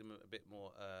names can make them a bit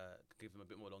more, give them a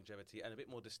bit more longevity and a bit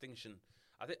more distinction.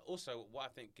 I think also what I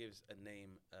think gives a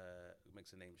name,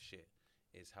 makes a name shit,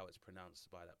 is how it's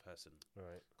pronounced by that person.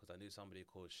 Right. Because I knew somebody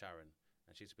called Sharon.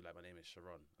 And she used to be like, my name is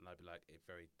Sharon. And I'd be like, it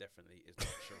very definitely is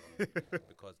not Sharon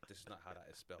because this is not how that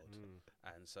is spelled.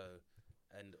 And so,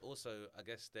 and also, I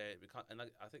guess I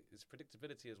think it's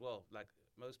predictability as well. Like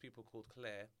most people called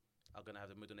Claire are going to have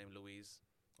the middle name Louise.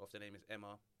 Or if their name is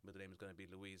Emma, middle name is going to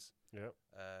be Louise. Yeah.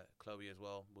 Chloe as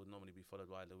well will normally be followed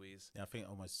by Louise. Yeah, I think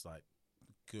almost like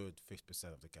good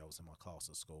 50% of the girls in my class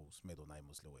at school's middle name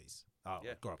was Louise. I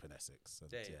grew up in Essex.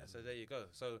 And So there you go.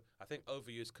 So I think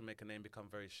overuse can make a name become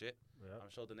very shit. Yeah. I'm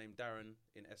sure the name Darren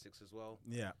in Essex as well.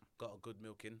 Yeah. Got a good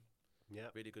milking. Yeah.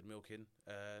 Really good milking.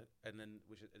 And then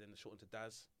shortened to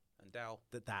Daz and Dow.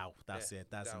 The Dow. That's it.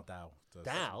 Daz and Dow.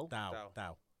 Dow?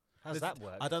 Dow. How does that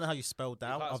work? I don't know how you spell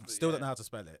Dow. I still don't know how to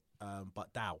spell it.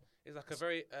 But Dow. It's like a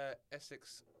very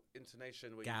Essex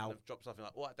intonation where you kind of drop something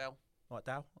like, what, Dow? What,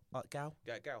 Dow? What, Gal?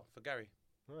 Yeah, Gal, for Gary.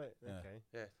 Right, okay.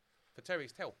 Yeah. For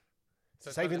Terry's Tell.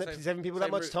 So saving people that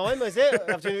much time, is it?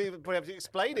 Probably have to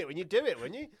explain it when you do it,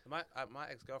 wouldn't you? My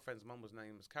ex-girlfriend's mum was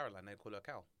named Caroline. They call her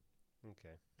Cal.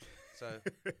 Okay. So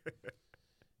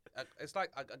it's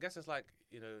like I guess it's like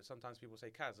sometimes people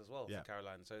say Kaz as well for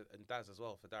Caroline. So and Daz as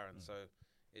well for Darren. So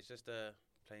it's just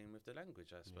playing with the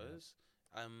language, I suppose.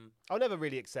 Yeah. I'll never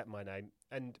really accept my name,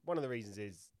 and one of the reasons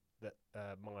is that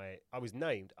I was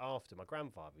named after my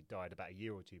grandfather, who died about a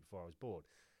year or two before I was born,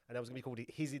 and I was going to be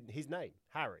called his name,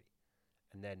 Harry.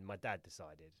 And then my dad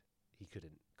decided he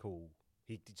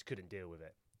just couldn't deal with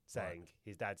it. saying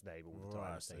his dad's name all the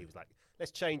time. Right, So I he see. was like,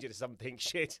 let's change it to something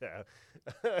shitter.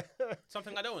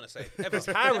 Something I don't want to say ever. It's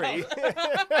Harry.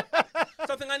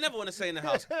 Something I never want to say in the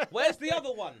house. Where's the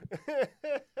other one?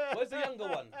 Where's the younger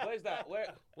one? Where's that? Where?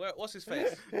 What's his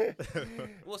face?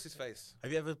 What's his face?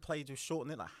 Have you ever played with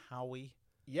shortening like Howie?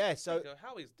 Yeah, There so you go,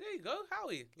 Howie's. There you go,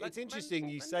 Howie. Like, it's interesting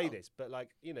you man say up. this, but like,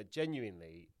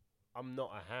 genuinely, I'm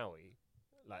not a Howie.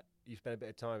 Like, you spend a bit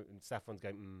of time and Saffron's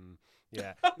going,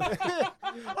 yeah.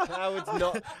 Howard's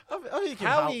not. I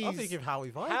Howie's- think of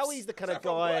Howie vibes. Howie's the kind of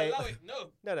Saffron, guy. boy, allow it.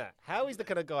 No. No. Howie's the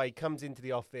kind of guy. He comes into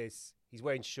the office. He's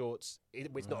wearing shorts.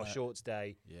 It's not a Right. shorts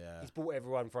day. Yeah. He's bought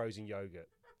everyone frozen yogurt.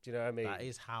 Do you know what I mean? That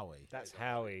is Howie. That's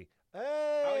Howie. Howie's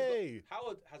Hey. got,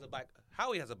 Howard has a bike.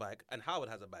 Howie has a bike, and Howard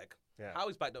has a bike. Yeah.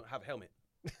 Howie's bike don't have a helmet.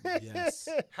 Yes.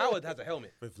 Howard has a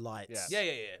helmet. With lights. Yeah.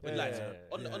 With Yeah, lights yeah,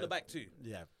 on yeah. the back too.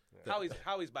 Yeah.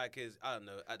 Howie's bike is, I don't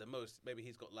know, at the most maybe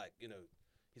he's got like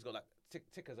he's got like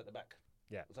tickers at the back.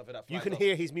 Yeah. Or something that You flies can off.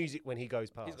 hear his music when he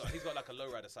goes past. He's got like a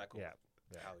lowrider cycle. Yeah.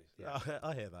 Howie's. Yeah.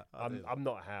 I hear that. I do that. I'm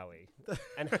not Howie.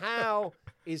 And how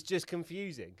is just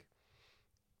confusing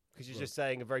because you're just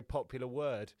saying a very popular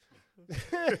word.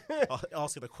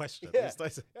 Asking a question. Yeah. these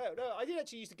days. No, I did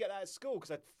actually used to get that at school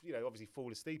because I'd, obviously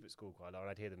fall asleep at school quite a lot. And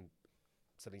I'd hear them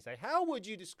suddenly say, "How would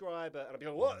you describe it?" And I'd be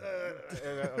like, "What?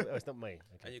 It's not me."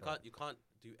 Okay, And you fine. can't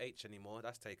do H anymore.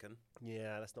 That's taken.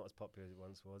 Yeah, that's not as popular as it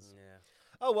once was. Yeah.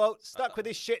 Oh well, stuck with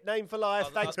this shit name for life.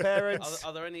 Thanks, parents.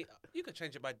 Are there any? You could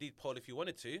change it by deed poll if you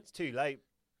wanted to. It's too late.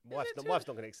 Wife's not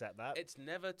going to accept that. It's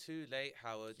never too late,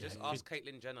 Howard. Just ask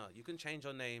Caitlyn Jenner. You can change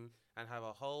your name and have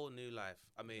a whole new life.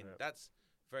 I mean, that's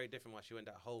very different why she went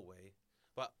that whole way.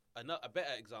 But a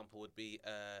better example would be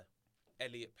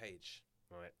Elliot Page.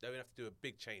 Right. They would have to do a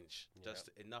big change, just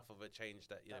enough of a change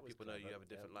that That was people know you clever. have a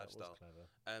different Yeah, that was lifestyle.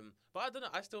 clever. But I don't know.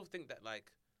 I still think that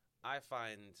I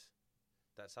find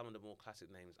that some of the more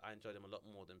classic names I enjoy them a lot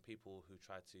more than people who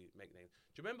try to make names.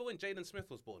 Do you remember when Jaden Smith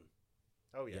was born?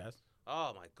 Oh yeah. Yes.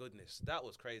 Oh my goodness, that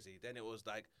was crazy. Then it was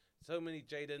like so many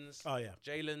Jadens, Oh yeah.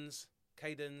 Jalen's,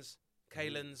 Cadens,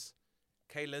 Kalens,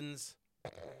 Kalens,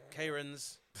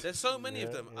 Karens. There's so many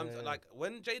of them. I'm like,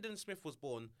 when Jaden Smith was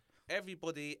born,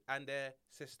 everybody and their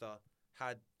sister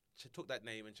took that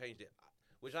name and changed it,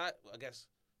 which I guess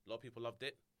a lot of people loved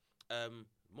it.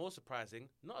 More surprising,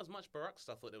 not as much Barack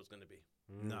stuff I thought there was going to be.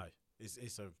 No.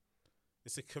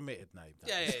 It's a committed name. that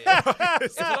Yeah, is. yeah.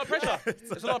 It's a lot of pressure.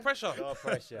 It's a lot of pressure. A lot of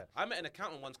pressure. I met an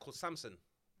accountant once called Samson.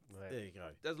 Right. There you go.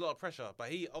 There's a lot of pressure, but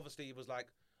he obviously was like,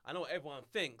 I know what everyone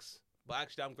thinks, but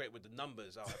actually I'm great with the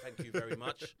numbers. Oh, thank you very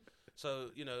much. So,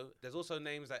 there's also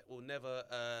names that will never,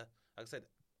 like I said,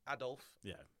 Adolf.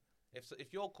 Yeah.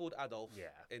 If you're called Adolf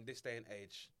in this day and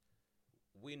age,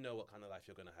 we know what kind of life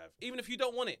you're going to have. Even if you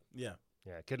don't want it. Yeah.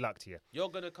 Yeah. Good luck to you. You're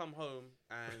going to come home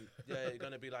and you're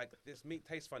going to be like, this meat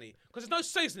tastes funny. Because there's no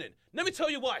seasoning. Let me tell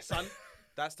you why, son.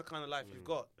 That's the kind of life you've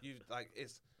got.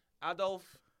 It's Adolf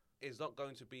is not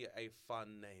going to be a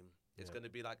fun name. It's going to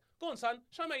be like, go on, son.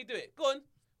 Show me how you do it. Go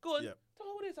on. Yeah.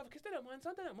 Oh, what is that? Because they don't mind,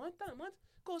 son. They don't mind.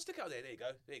 Go on, stick it out there. There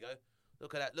you go.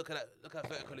 Look at that. Look how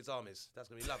vertical his arm is. That's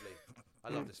going to be lovely. I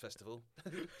love this festival.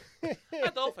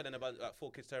 Adolf. And then about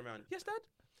 4 kids turn around. Yes, Dad.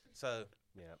 So,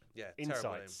 yeah. Terrible name.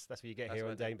 Insights. That's what you get That's here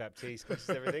what on I do. Dane Baptiste.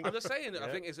 Questions everything. I'm just saying, I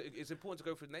Yeah. think it's important to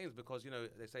go through names because,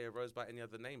 they say a rose by any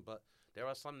other name, but there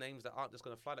are some names that aren't just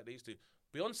going to fly like they used to.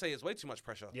 Beyonce is way too much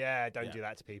pressure. Yeah, don't Yeah. do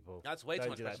that to people. That's way too Don't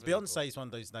much do that pressure. to people. Beyonce is one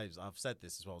of those names. I've said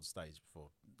this as well on stage before.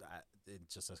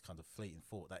 Just as kind of fleeting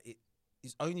thought that it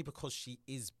is only because she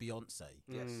is Beyonce.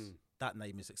 Yes. That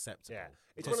name is acceptable. Yeah,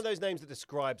 it's one of those names that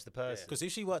describes the person. Because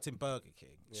if she worked in Burger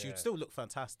King, she Yeah. would still look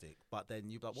fantastic. But then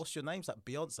you'd be like, "What's your name?" It's like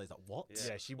Beyonce's like, "What?"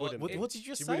 Yeah, she Well, wouldn't. What, be. what did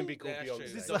you She say? wouldn't be called Yeah,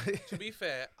 that's Beyonce. true. It's like- To be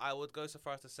fair, I would go so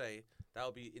far as to say that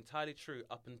would be entirely true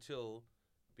up until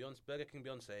Burger King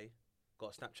Beyonce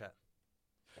got a Snapchat.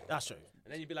 That's true.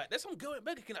 And then you'd be like, there's some girl at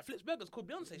Burger King that flips burgers called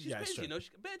Beyonce. She's Yeah, it's crazy, true.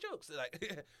 she can bear jokes.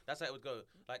 Like, that's how it would go.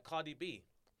 Like Cardi B.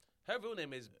 Her real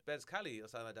name is Bez Cali or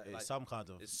something like that. It's Like, some kind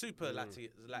of. it's super Latin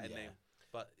Yeah. name.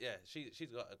 But yeah,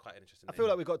 she's got a quite an interesting I name. feel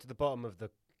like we got to the bottom of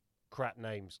the crap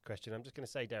names question. I'm just going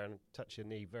to say, Darren, touch your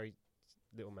knee, very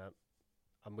little amount.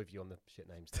 I'm with you on the shit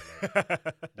names. Mate.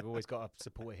 You've always got a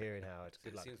supporter here in Howard.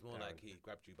 Good It luck, seems more Darren. like he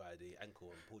grabbed you by the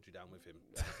ankle and pulled you down with him.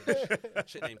 That's the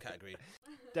shit name category.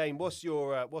 Dane, what's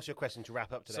your question to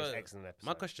wrap up today's So, excellent episode?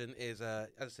 My question is, as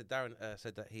I said, Darren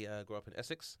said that he grew up in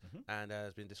Essex and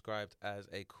has been described as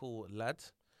a cool lad.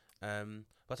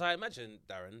 But I imagine,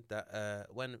 Darren, that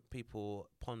when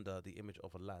people ponder the image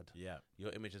of a lad, Yeah.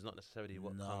 your image is not necessarily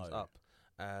what comes No. up,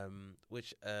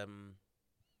 which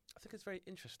I think is very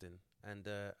interesting and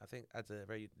I think adds a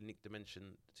very unique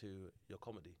dimension to your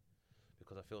comedy.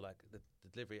 because I feel like the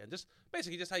delivery and just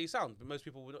basically just how you sound. But most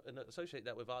people would not associate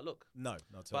that with our look. No,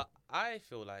 not at all. But I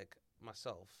feel like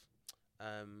myself,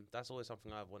 that's always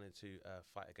something I've wanted to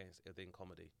fight against within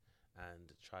comedy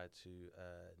and try to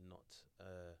not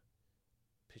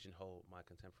pigeonhole my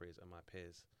contemporaries and my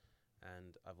peers.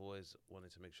 And I've always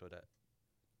wanted to make sure that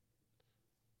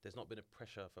there's not been a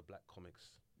pressure for black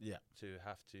comics to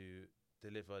have to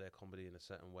deliver their comedy in a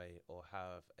certain way or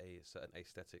have a certain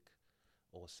aesthetic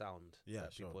or sound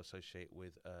that people associate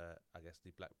with, I guess,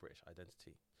 the black British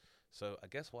identity. So I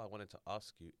guess what I wanted to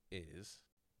ask you is,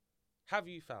 have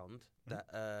you found that,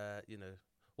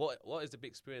 what has the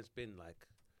big experience been like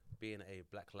being a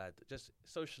black lad, just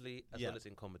socially as well as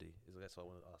in comedy, is I guess what I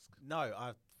wanted to ask.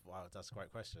 No, wow, that's a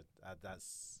great question. I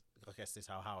guess this is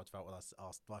how Howard felt when I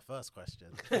asked my first question.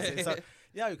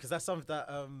 Because that's something that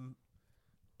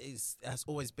has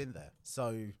always been there.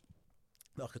 So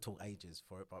I could talk ages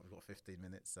for it, but we've got 15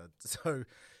 minutes. So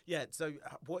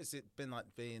what has it been like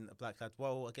being a black lad?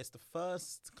 Well, I guess the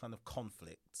first kind of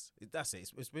conflict, that's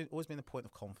it. It's always been a point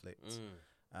of conflict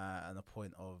and a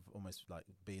point of almost like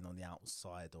being on the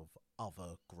outside of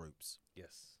other groups.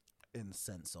 Yes. In the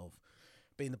sense of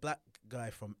being a black guy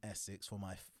from Essex,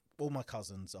 all my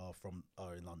cousins are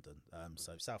in London.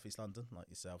 So South East London, like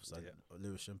yourself, so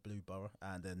Lewisham, Blue Borough,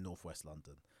 and then North West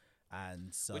London.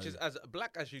 And so, which is as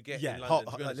black as you get in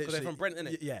London, because they're from Brent,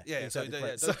 innit? Yeah. Exactly.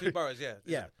 Those two boroughs,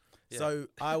 yeah. So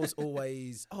I was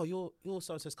always, you're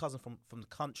so-and-so's cousin from the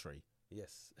country.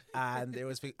 Yes. And it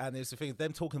was the thing,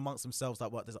 them talking amongst themselves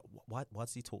like, what? There's like, why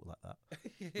does he talk like that?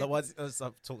 Like, why does he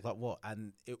talk like what?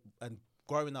 And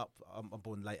growing up, I'm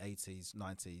born in late 80s,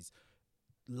 90s.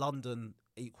 London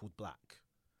equaled black.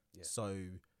 Yeah. So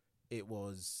it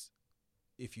was,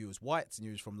 if you was white and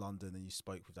you was from London and you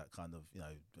spoke with that kind of,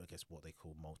 I guess what they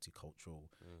call multicultural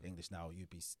English now, you'd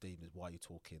be steamed as why you're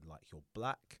talking like you're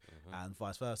black, and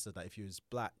vice versa. That if you was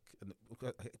black, and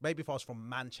maybe if I was from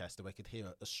Manchester, we could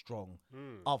hear a strong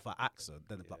other accent.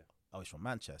 Then like, I was from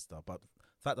Manchester, but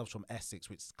the fact that I was from Essex,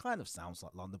 which kind of sounds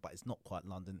like London, but it's not quite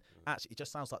London. Actually, it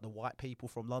just sounds like the white people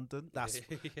from London. That's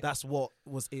what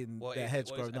was in their heads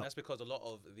growing up. And that's because a lot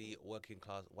of the working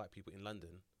class white people in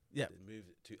London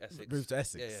moved to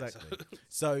Essex. Exactly.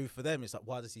 So for them, it's like,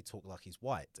 why does he talk like he's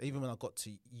white? Even when I got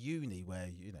to uni, where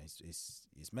it's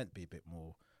meant to be a bit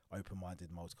more open-minded,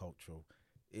 multicultural,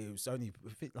 it was only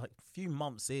like a few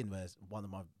months in where one of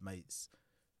my mates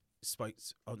spoke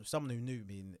to someone who knew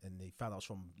me and he found I was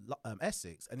from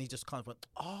Essex, and he just kind of went,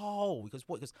 because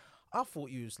what? Because I thought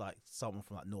you was like someone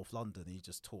from like North London and you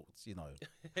just talked,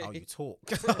 how you talk.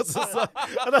 I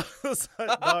was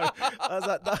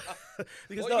like, no.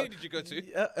 Because what year did you go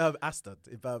to? Aston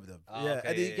in Birmingham. Okay,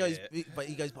 and he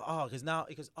goes, no,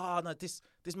 this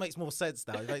makes more sense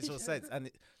now. It makes more sense. And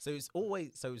so it's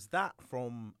that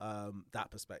from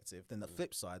that perspective. Then the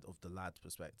flip side of the lad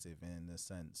perspective, in the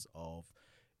sense of,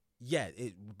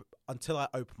 until I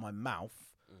open my mouth,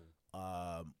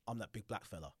 I'm that big black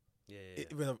fella.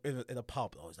 In a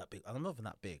pub, is that big? And I'm not even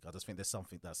that big. I just think there's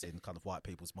something that's in kind of white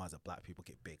people's minds that black people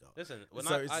get bigger. Listen, when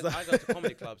I go to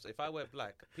comedy clubs, if I wear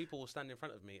black, people will stand in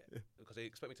front of me because they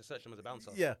expect me to search them as a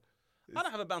bouncer. Yeah. I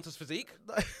don't have a bouncer's physique,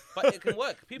 but it can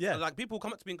work. People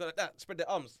come up to me and go like that, spread their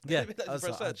arms. Yeah, for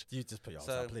a search. You just put your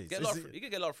arms up, please. You can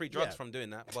get a lot of free drugs from doing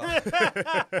that.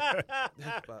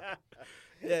 But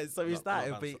so is that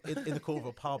it would be in the corner of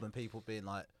a pub and people being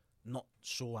like, not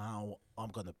sure how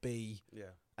I'm gonna be.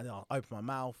 Yeah. And then I'll open my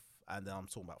mouth and then I'm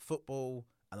talking about football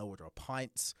and I order a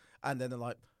pint and then they're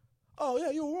like, oh yeah,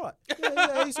 you're all right.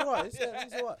 Yeah, he's all right. He's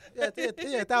all right.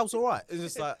 Yeah, Dal's all right. It's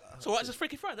just like, so it's just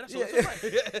Freaky Friday. That's all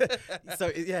right.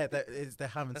 So they're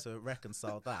having to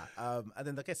reconcile that. And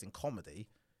then I guess in comedy,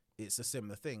 it's a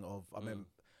similar thing of, I mean,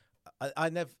 I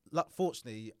never,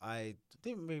 fortunately, I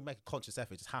didn't really make a conscious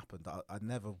effort. It just happened. I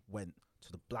never went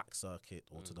to the black circuit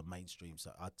or to the mainstream.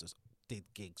 So I just did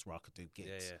gigs where I could do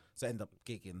gigs. Yeah. So I ended up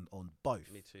gigging on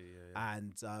both. Me too, yeah.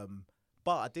 And,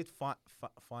 but I did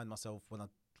find myself when I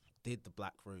did the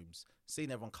black rooms,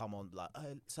 seeing everyone come on like,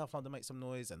 oh, South London, make some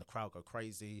noise, and the crowd go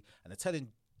crazy. And they're telling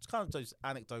kind of those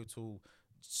anecdotal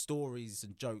stories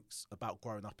and jokes about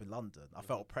growing up in London. I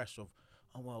felt a pressure of,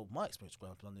 my experience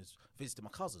growing up in London is visiting my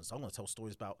cousins. So I'm going to tell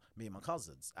stories about me and my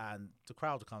cousins. And the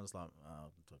crowd are kind of like,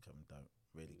 don't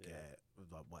really get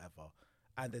like whatever.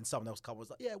 And then someone else comes was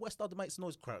like, yeah, West London makes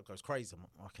noise. Crowd goes crazy. I'm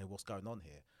like, okay, what's going on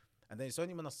here? And then it's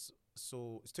only when I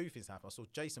saw, it's two things happen. I saw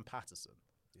Jason Patterson.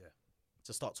 Yeah.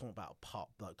 To start talking about a pub,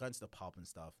 like going to the pub and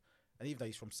stuff. And even though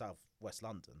he's from South West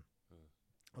London,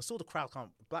 I saw the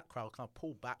black crowd kind of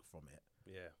pull back from it.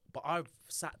 Yeah. But I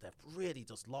sat there really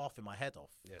just laughing my head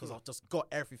off because I just got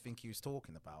everything he was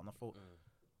talking about. And I thought,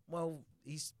 well,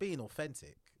 he's being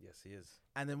authentic. Yes, he is.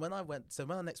 And then when I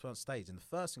next went on stage, and the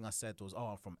first thing I said was, "Oh,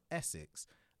 I'm from Essex,"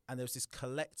 and there was this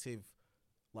collective,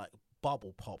 like,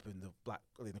 bubble pop in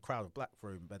the crowd of Black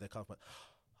Room, where they kind of went,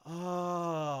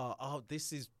 "Oh,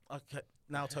 this is okay."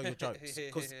 Now tell your jokes,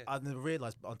 because I never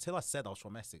realised until I said I was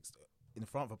from Essex. In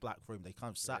front of a Black Room, they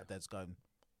kind of sat there, going,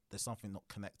 "There's something not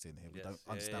connecting here. We don't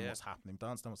understand what's happening. Don't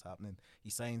understand what's happening.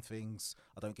 He's saying things.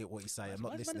 I don't get what he's saying. I'm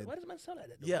not listening." Why does man sound like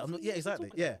that? Yeah, I'm not, yeah,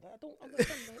 exactly. Yeah. I don't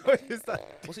understand. What is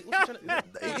that? What's he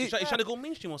trying he's trying to go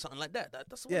mainstream or something like that.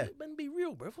 That's what man, be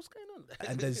real, bro. What's going on?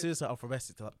 And then as soon as I'm from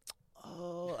Essex, they're like,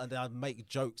 "Oh," and then I make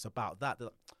jokes about that. They're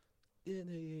like, "Yeah,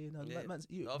 man's,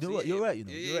 you're right, you're right,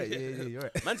 you're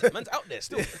right." Man's out there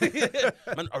still.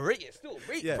 Man, alright, still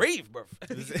brave, bro.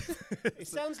 It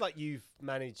sounds like you've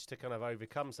managed to kind of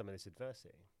overcome some of this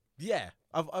adversity. Yeah,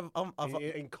 I've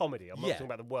in comedy. I'm not talking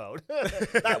about the world.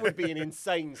 That would be an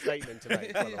insane statement to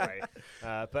make, by the way.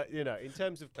 But in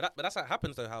terms of, but that's how it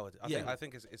happens, though, Howard. I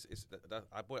think it's that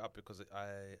I brought it up because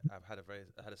I've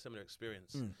had a similar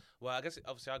experience. Well, I guess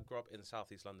obviously I grew up in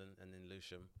Southeast London and in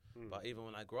Lewisham, but even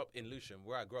when I grew up in Lewisham,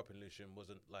 where I grew up in Lewisham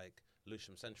wasn't like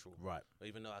Lewisham Central, right?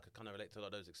 Even though I could kind of relate to a lot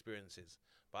of those experiences,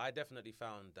 but I definitely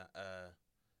found that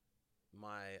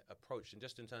my approach, and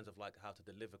just in terms of like how to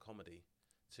deliver comedy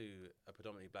to a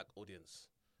predominantly Black audience,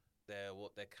 there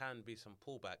can be some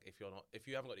pullback if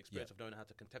you haven't got the experience of knowing how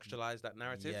to contextualize that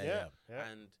narrative.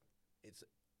 And it's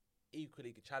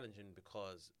equally challenging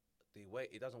because the way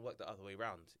it doesn't work the other way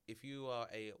around. If you are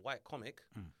a white comic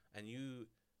and you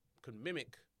can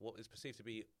mimic what is perceived to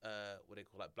be what they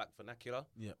call like Black vernacular,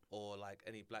 or like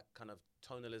any Black kind of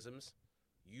tonalisms,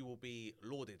 you will be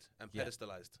lauded and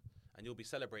pedestalized. And you'll be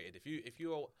celebrated if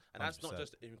you're, and that's 100%. Not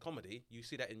just in comedy. You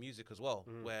see that in music as well,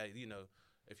 where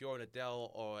if you're an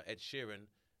Adele or Ed Sheeran,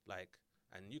 like,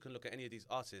 and you can look at any of these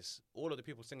artists, all of the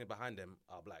people singing behind them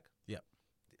are Black. Yeah,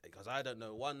 because I don't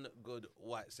know one good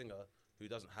white singer who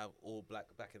doesn't have all Black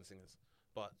backing singers.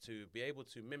 But to be able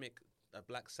to mimic a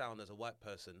Black sound as a white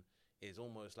person is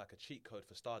almost like a cheat code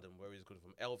for stardom, where he's going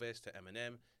from Elvis to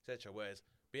Eminem, etc. Whereas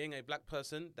being a Black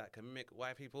person that can mimic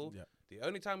white people, the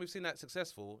only time we've seen that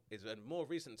successful is in more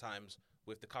recent times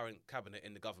with the current cabinet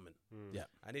in the government.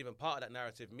 And even part of that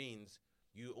narrative means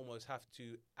you almost have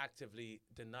to actively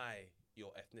deny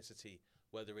your ethnicity,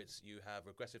 whether it's you have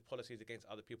regressive policies against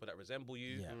other people that resemble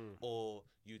you, or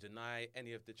you deny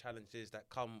any of the challenges that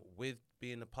come with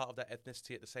being a part of that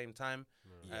ethnicity at the same time.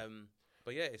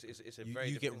 But yeah, it's a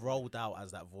very. You get rolled out as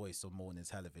that voice on morning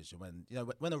television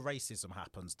when a racism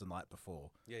happens the night before.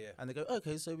 And they go,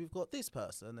 okay, so we've got this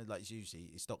person, and like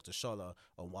it's Dr. Scholler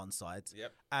on one side,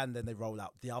 and then they roll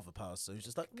out the other person who's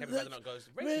just like Kevin Badenoch goes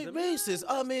racist.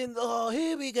 I mean,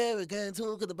 here we go again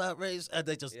talking about race, and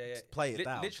they just play it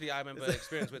down. Literally, I remember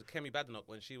experience with Kemi Badenoch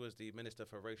when she was the Minister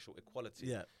for Racial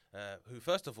Equality. Who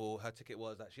first of all, her ticket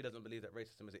was that she doesn't believe that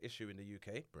racism is an issue in the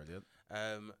UK. Brilliant.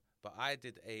 But I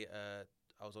did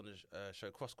I was on the show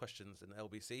Cross Questions in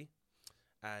LBC,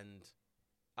 and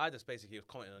I just basically was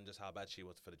commenting on just how bad she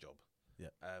was for the job.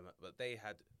 But they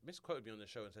had misquoted me on the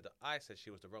show and said that I said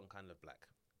she was the wrong kind of Black,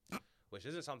 which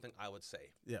isn't something I would say.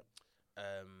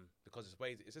 Because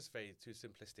it's just very too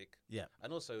simplistic.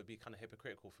 And also it would be kind of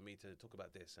hypocritical for me to talk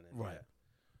about this and then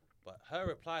But her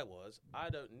reply was,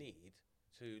 I don't need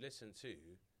to listen to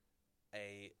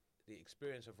the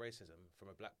experience of racism from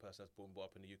a Black person that's brought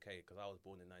up in the UK because I was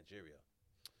born in Nigeria.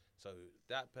 So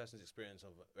that person's experience of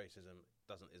racism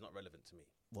is not relevant to me.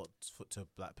 What to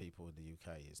Black people in the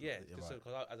UK is? So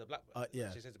because as a Black,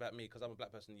 she says about me because I'm a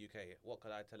Black person in the UK. What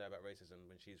could I tell her about racism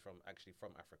when she's actually from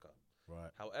Africa?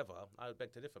 Right. However, I would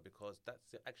beg to differ because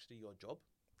that's actually your job.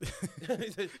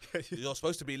 You're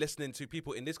supposed to be listening to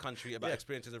people in this country about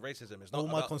experiences of racism. It's not all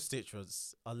my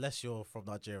constituents, unless you're from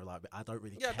Nigeria like me, I don't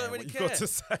really care. I don't really what care. You've got to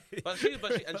say. But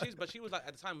she was like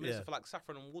at the time minister for like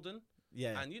Saffron and Walden.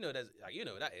 And there's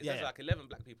what that is. There's like 11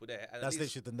 Black people there. And that's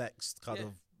literally the next kind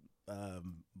of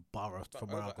borough from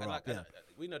where I grew up.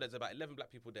 We know there's about 11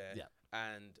 Black people there.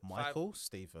 And Michael,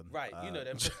 Stephen. Right, you know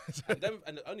them.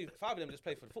 and only 5 of them just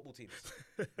play for the football teams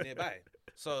nearby.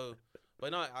 So.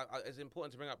 But no, it's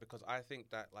important to bring up because I think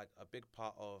that like a big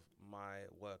part of my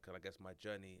work and I guess my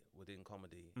journey within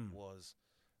comedy was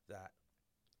that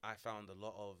I found a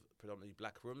lot of predominantly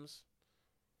Black rooms.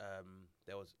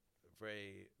 There was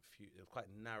very few, quite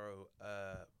narrow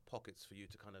pockets for you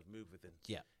to kind of move within.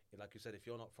 Like you said, if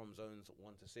you're not from zones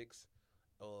 1 to 6,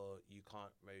 or you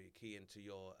can't very key into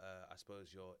your, I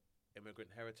suppose, your immigrant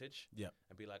heritage,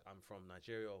 and be like, I'm from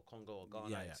Nigeria or Congo or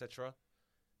Ghana, etc.,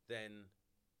 then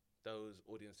those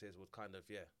audiences would kind of,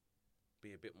 be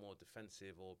a bit more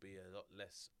defensive or be a lot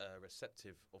less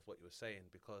receptive of what you were saying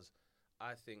because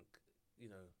I think,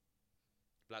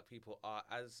 black people are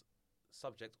as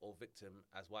subject or victim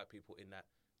as white people in that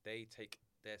they take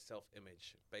their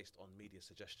self-image based on media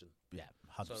suggestion. Yeah,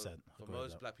 100%. So for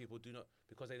most black people do not,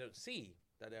 because they don't see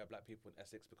that there are black people in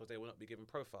Essex, because they will not be given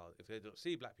profile. If they don't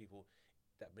see black people,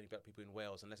 that many black people in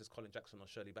Wales, unless it's Colin Jackson or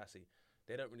Shirley Bassey,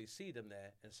 they don't really see them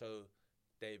there, and so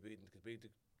they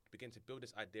begin to build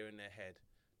this idea in their head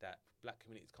that black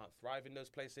communities can't thrive in those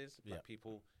places. Black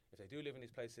people, if they do live in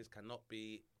these places, cannot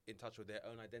be in touch with their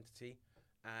own identity.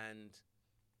 And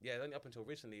yeah, only up until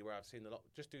recently where I've seen a lot,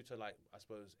 just due to I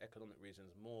suppose economic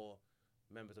reasons, more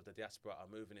members of the diaspora are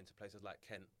moving into places like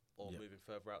Kent or moving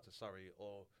further out to Surrey,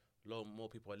 or more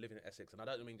people are living in Essex. And I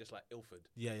don't mean just like Ilford.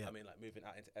 I mean like moving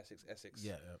out into Essex.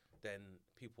 Then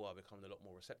people are becoming a lot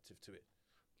more receptive to it.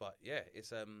 But yeah,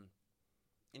 it's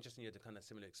interesting you had a kind of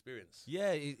similar experience.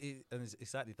 Yeah, and it's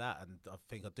exactly that. And I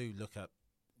think I do look at,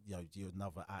 you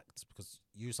another act, because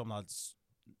you sometimes,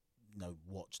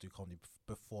 watch do comedy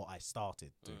before I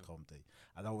started doing comedy.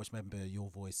 And I always remember your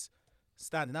voice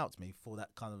standing out to me for that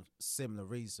kind of similar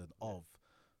reason of,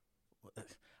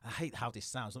 I hate how this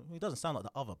sounds. It doesn't sound like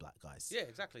the other black guys. Yeah,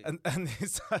 exactly. And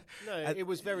it's no, it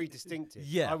was very distinctive.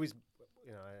 Yeah. I was,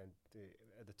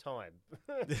 at the time,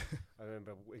 I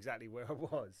remember exactly where I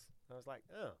was. I was like,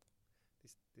 oh,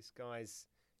 this guy's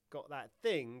got that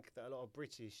thing that a lot of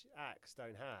British acts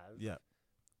don't have. Yeah.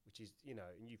 Which is,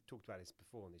 and you've talked about this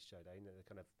before on this show, Dane, the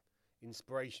kind of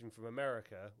inspiration from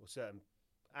America or certain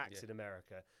acts in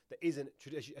America that isn't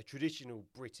a traditional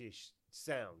British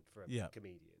sound for a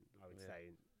comedian, I would say.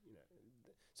 And,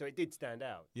 so it did stand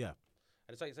out. Yeah.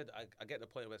 And it's like you said, I get the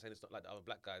point where saying it's not like the other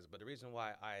black guys, but the reason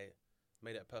why I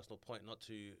made it a personal point not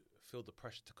to feel the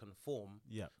pressure to conform.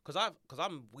 Yeah. Because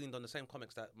I'm weaned on the same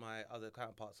comics that my other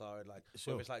counterparts are, like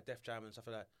whether it's like Def Jam and stuff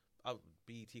like that.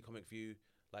 BET Comic View,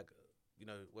 like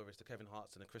whether it's the Kevin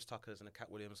Harts and the Chris Tuckers and the Cat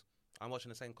Williams, I'm watching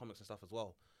the same comics and stuff as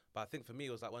well. But I think for me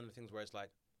it was like one of the things where it's like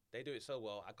they do it so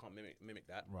well, I can't mimic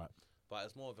that. Right. But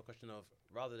it's more of a question of,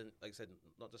 rather than, like I said,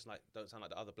 not just like don't sound like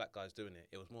the other black guys doing it.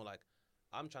 It was more like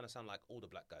I'm trying to sound like all the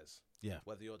black guys. Yeah.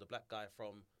 Whether you're the black guy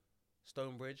from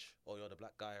Stonebridge or you're the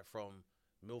black guy from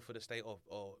Milford Estate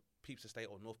or Pepys Estate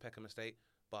or North Peckham Estate,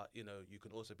 but you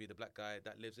can also be the black guy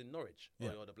that lives in Norwich,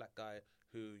 or you're the black guy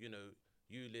who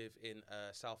you live in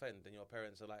South End and your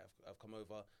parents are like have come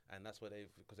over and that's where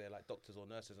because they're like doctors or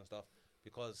nurses and stuff.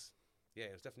 Because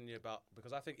it's definitely about,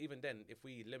 because I think even then if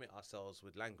we limit ourselves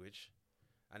with language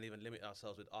and even limit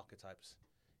ourselves with archetypes,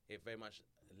 it very much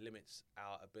limits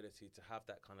our ability to have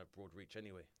that kind of broad reach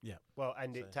anyway. Yeah. Well,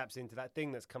 and it taps into that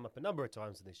thing that's come up a number of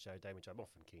times on this show, Dame, which I'm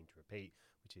often keen to repeat,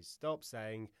 which is stop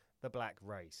saying the black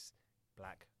race,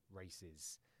 black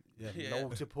races.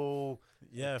 Multiple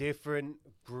different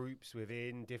groups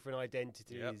within different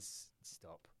identities. Yep.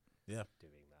 Stop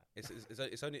doing that.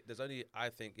 There's only I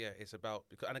think it's about,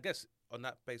 because, and I guess on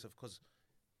that base of because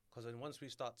then once we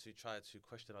start to try to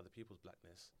question other people's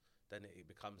blackness, then it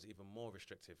becomes even more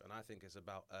restrictive. And I think it's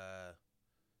about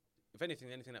if anything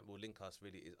that will link us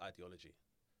really is ideology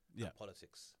and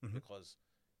politics, because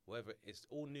whether it's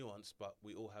all nuanced, but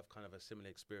we all have kind of a similar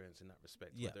experience in that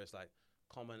respect. Whether it's like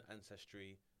common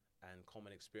ancestry and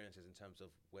common experiences in terms of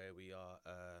where we are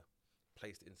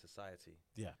placed in society,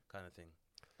 kind of thing.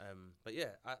 But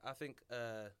I think,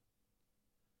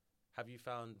 have you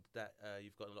found that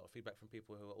you've got a lot of feedback from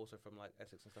people who are also from like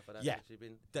Essex and stuff like that? Yeah,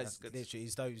 that's good. Literally,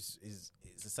 it's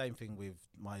the same thing with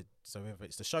so whether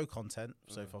it's the show content,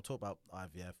 so if I talk about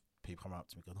IVF, people come up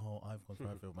to me going, oh, I've gone for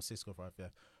IVF, my sister gone for IVF,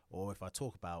 or if I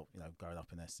talk about, growing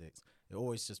up in Essex, there's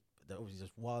always just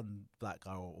one black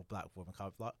guy or black woman kind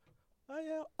of like, oh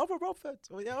yeah, I'm from Romford.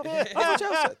 Or, I'm from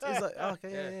Chelmsford. He's like,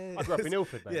 okay, I grew up in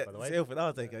Ilford, mate, by the way. It's Ilford,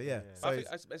 I'll take it, yeah. So I think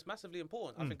it's massively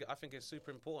important. I think it's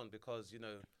super important because,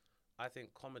 I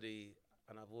think comedy,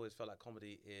 and I've always felt like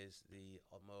comedy is the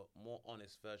more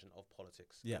honest version of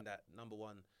politics. Yeah. In that, number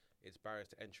one, its barriers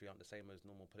to entry aren't the same as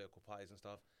normal political parties and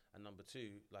stuff. And number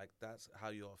two, like that's how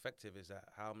you're effective, is that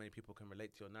how many people can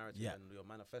relate to your narrative and your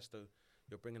manifesto.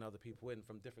 You're bringing other people in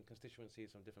from different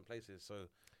constituencies, from different places. So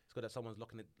it's good that someone's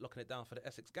locking it down for the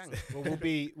Essex gang. Well,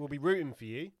 we'll be rooting for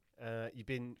you. You've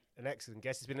been an excellent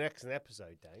guest. It's been an excellent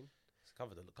episode, Dane. It's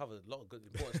covered a lot of good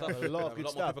important stuff. A lot of good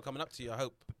stuff. More people coming up to you, I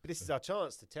hope. But this is our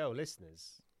chance to tell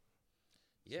listeners.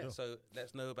 Yeah, so let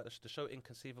us know about the show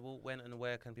Inconceivable. When and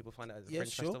where can people find it at the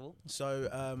Fringe Festival? So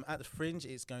at the Fringe,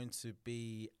 it's going to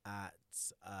be at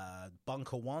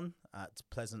Bunker 1 at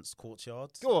Pleasance Courtyard.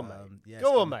 Go on, mate.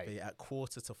 Go on, mate. Be at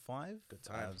 4:45. Good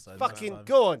time. Fucking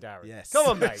go on, Darran. Yes. Come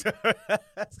on, mate.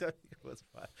 It's going to be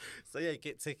 4:45. So yeah,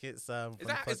 get tickets. Is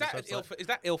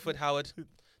that Ilford, Howard?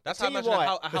 That's how I tell you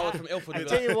imagine why. Howard from Ilford I would be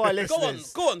tell you why,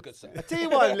 listeners. Go on, good sir. I tell you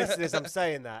why, listeners, I'm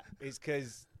saying that is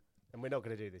because, and we're not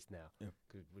going to do this now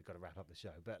because we've got to wrap up the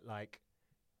show. But like,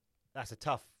 that's a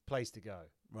tough place to go.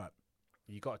 Right.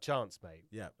 You got a chance, mate.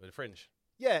 Yeah. With the fringe.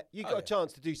 Yeah, you got a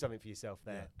chance to do something for yourself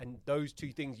there. And those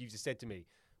two things you just said to me,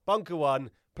 Bunker 1,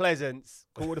 Pleasance,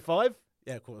 4:45.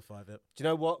 Yeah, 4:45. Yep. Do you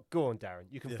know what? Go on, Darren.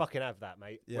 You can fucking have that,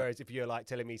 mate. Yeah. Whereas if you're like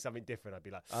telling me something different, I'd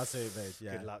be like, I see what you mean.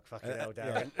 Yeah. good luck, fucking hell,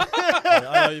 Darren. I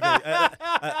know what you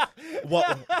mean.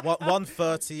 What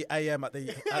 1:30 a.m. at the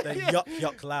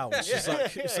Yuck Lounge. It's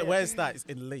like, so where's that? It's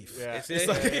in Leaf. Yeah.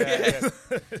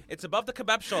 It's above the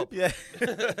kebab shop. Yeah.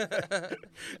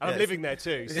 I'm living there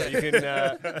too, so you can.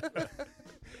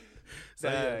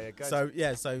 So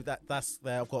that's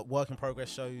there. I've got work in progress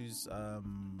shows up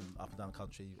and down the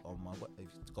country on my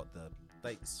I've got the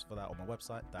dates for that on my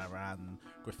website,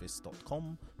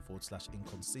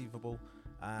 darrangriffiths.com/inconceivable.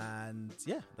 And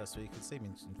that's where you can see me.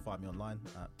 You can find me online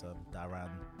at Darran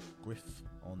Griff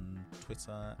on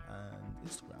Twitter and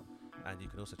Instagram. And you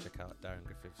can also check out Darran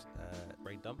Griffiths'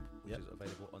 Brain Dump, which is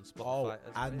available on Spotify.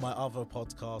 And my other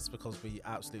podcast, because we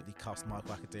absolutely cussed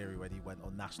Michael Akadiri when he went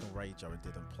on national radio and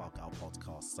didn't plug our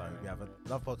podcast. So we have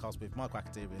another podcast with Michael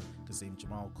Akadiri and Kazim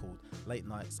Jamal called Late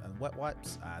Nights and Wet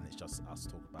Wipes, and it's just us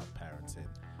talking about parenting.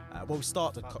 We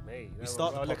start the look,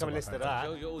 I'm a list of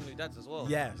that. You're all new dads as well.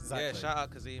 Yeah, exactly. Yeah, shout out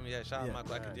Kazim. Yeah, shout out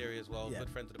Michael Akadiri as well. Good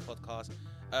friend to the podcast.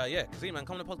 Kazim, man,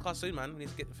 come on the podcast soon, man. We need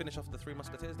to finish off the Three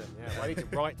Musketeers then. Yeah, well, I need to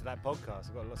write to that podcast.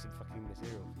 I've got lots of fucking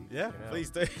material for you. Yeah, please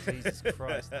do. Jesus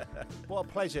Christ. What a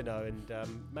pleasure, though. And,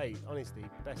 mate, honestly,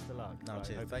 best of luck. No,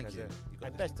 cheers. Thank you.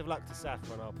 And best of luck to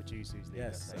Saffron, our producer, who's leading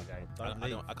us today. I'm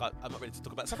not ready to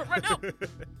talk about Saffron right now.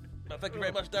 But thank you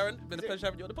very much, Darren. It's been a pleasure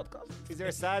having you on the podcast. Is there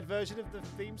a sad version of the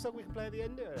theme song we can play at the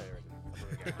end?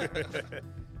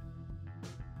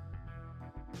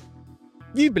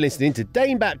 You've been listening to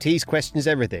Dane Baptiste Questions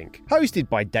Everything, hosted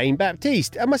by Dane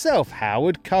Baptiste and myself,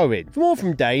 Howard Cohen. For more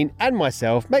from Dane and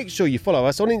myself, make sure you follow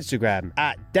us on Instagram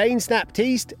at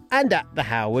DaneSnaptiste and at The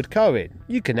Howard Cohen.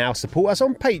 You can now support us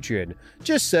on Patreon.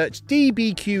 Just search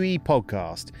DBQE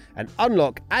Podcast and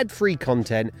unlock ad-free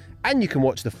content, and you can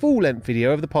watch the full-length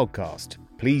video of the podcast.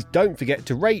 Please don't forget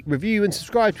to rate, review and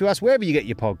subscribe to us wherever you get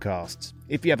your podcasts.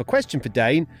 If you have a question for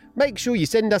Dane, make sure you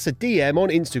send us a DM on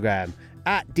Instagram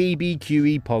at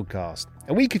DBQE Podcast,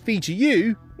 and we could feature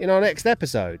you in our next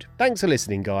episode. Thanks for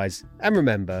listening, guys, and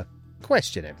remember,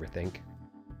 question everything.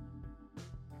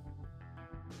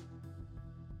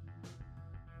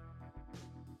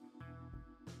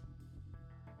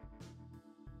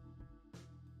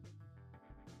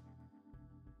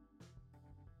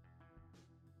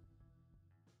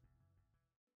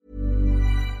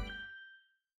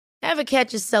 Ever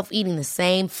catch yourself eating the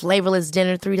same flavorless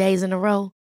dinner 3 days in a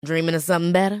row? Dreaming of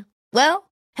something better? Well,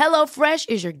 HelloFresh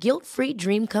is your guilt-free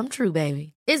dream come true,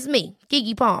 baby. It's me,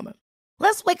 Keke Palmer.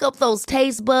 Let's wake up those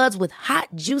taste buds with hot,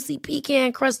 juicy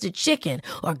pecan-crusted chicken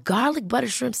or garlic butter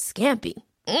shrimp scampi.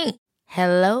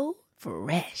 Hello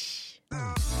Fresh.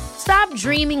 Stop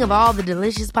dreaming of all the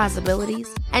delicious possibilities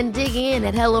and dig in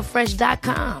at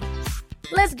HelloFresh.com.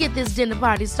 Let's get this dinner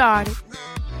party started.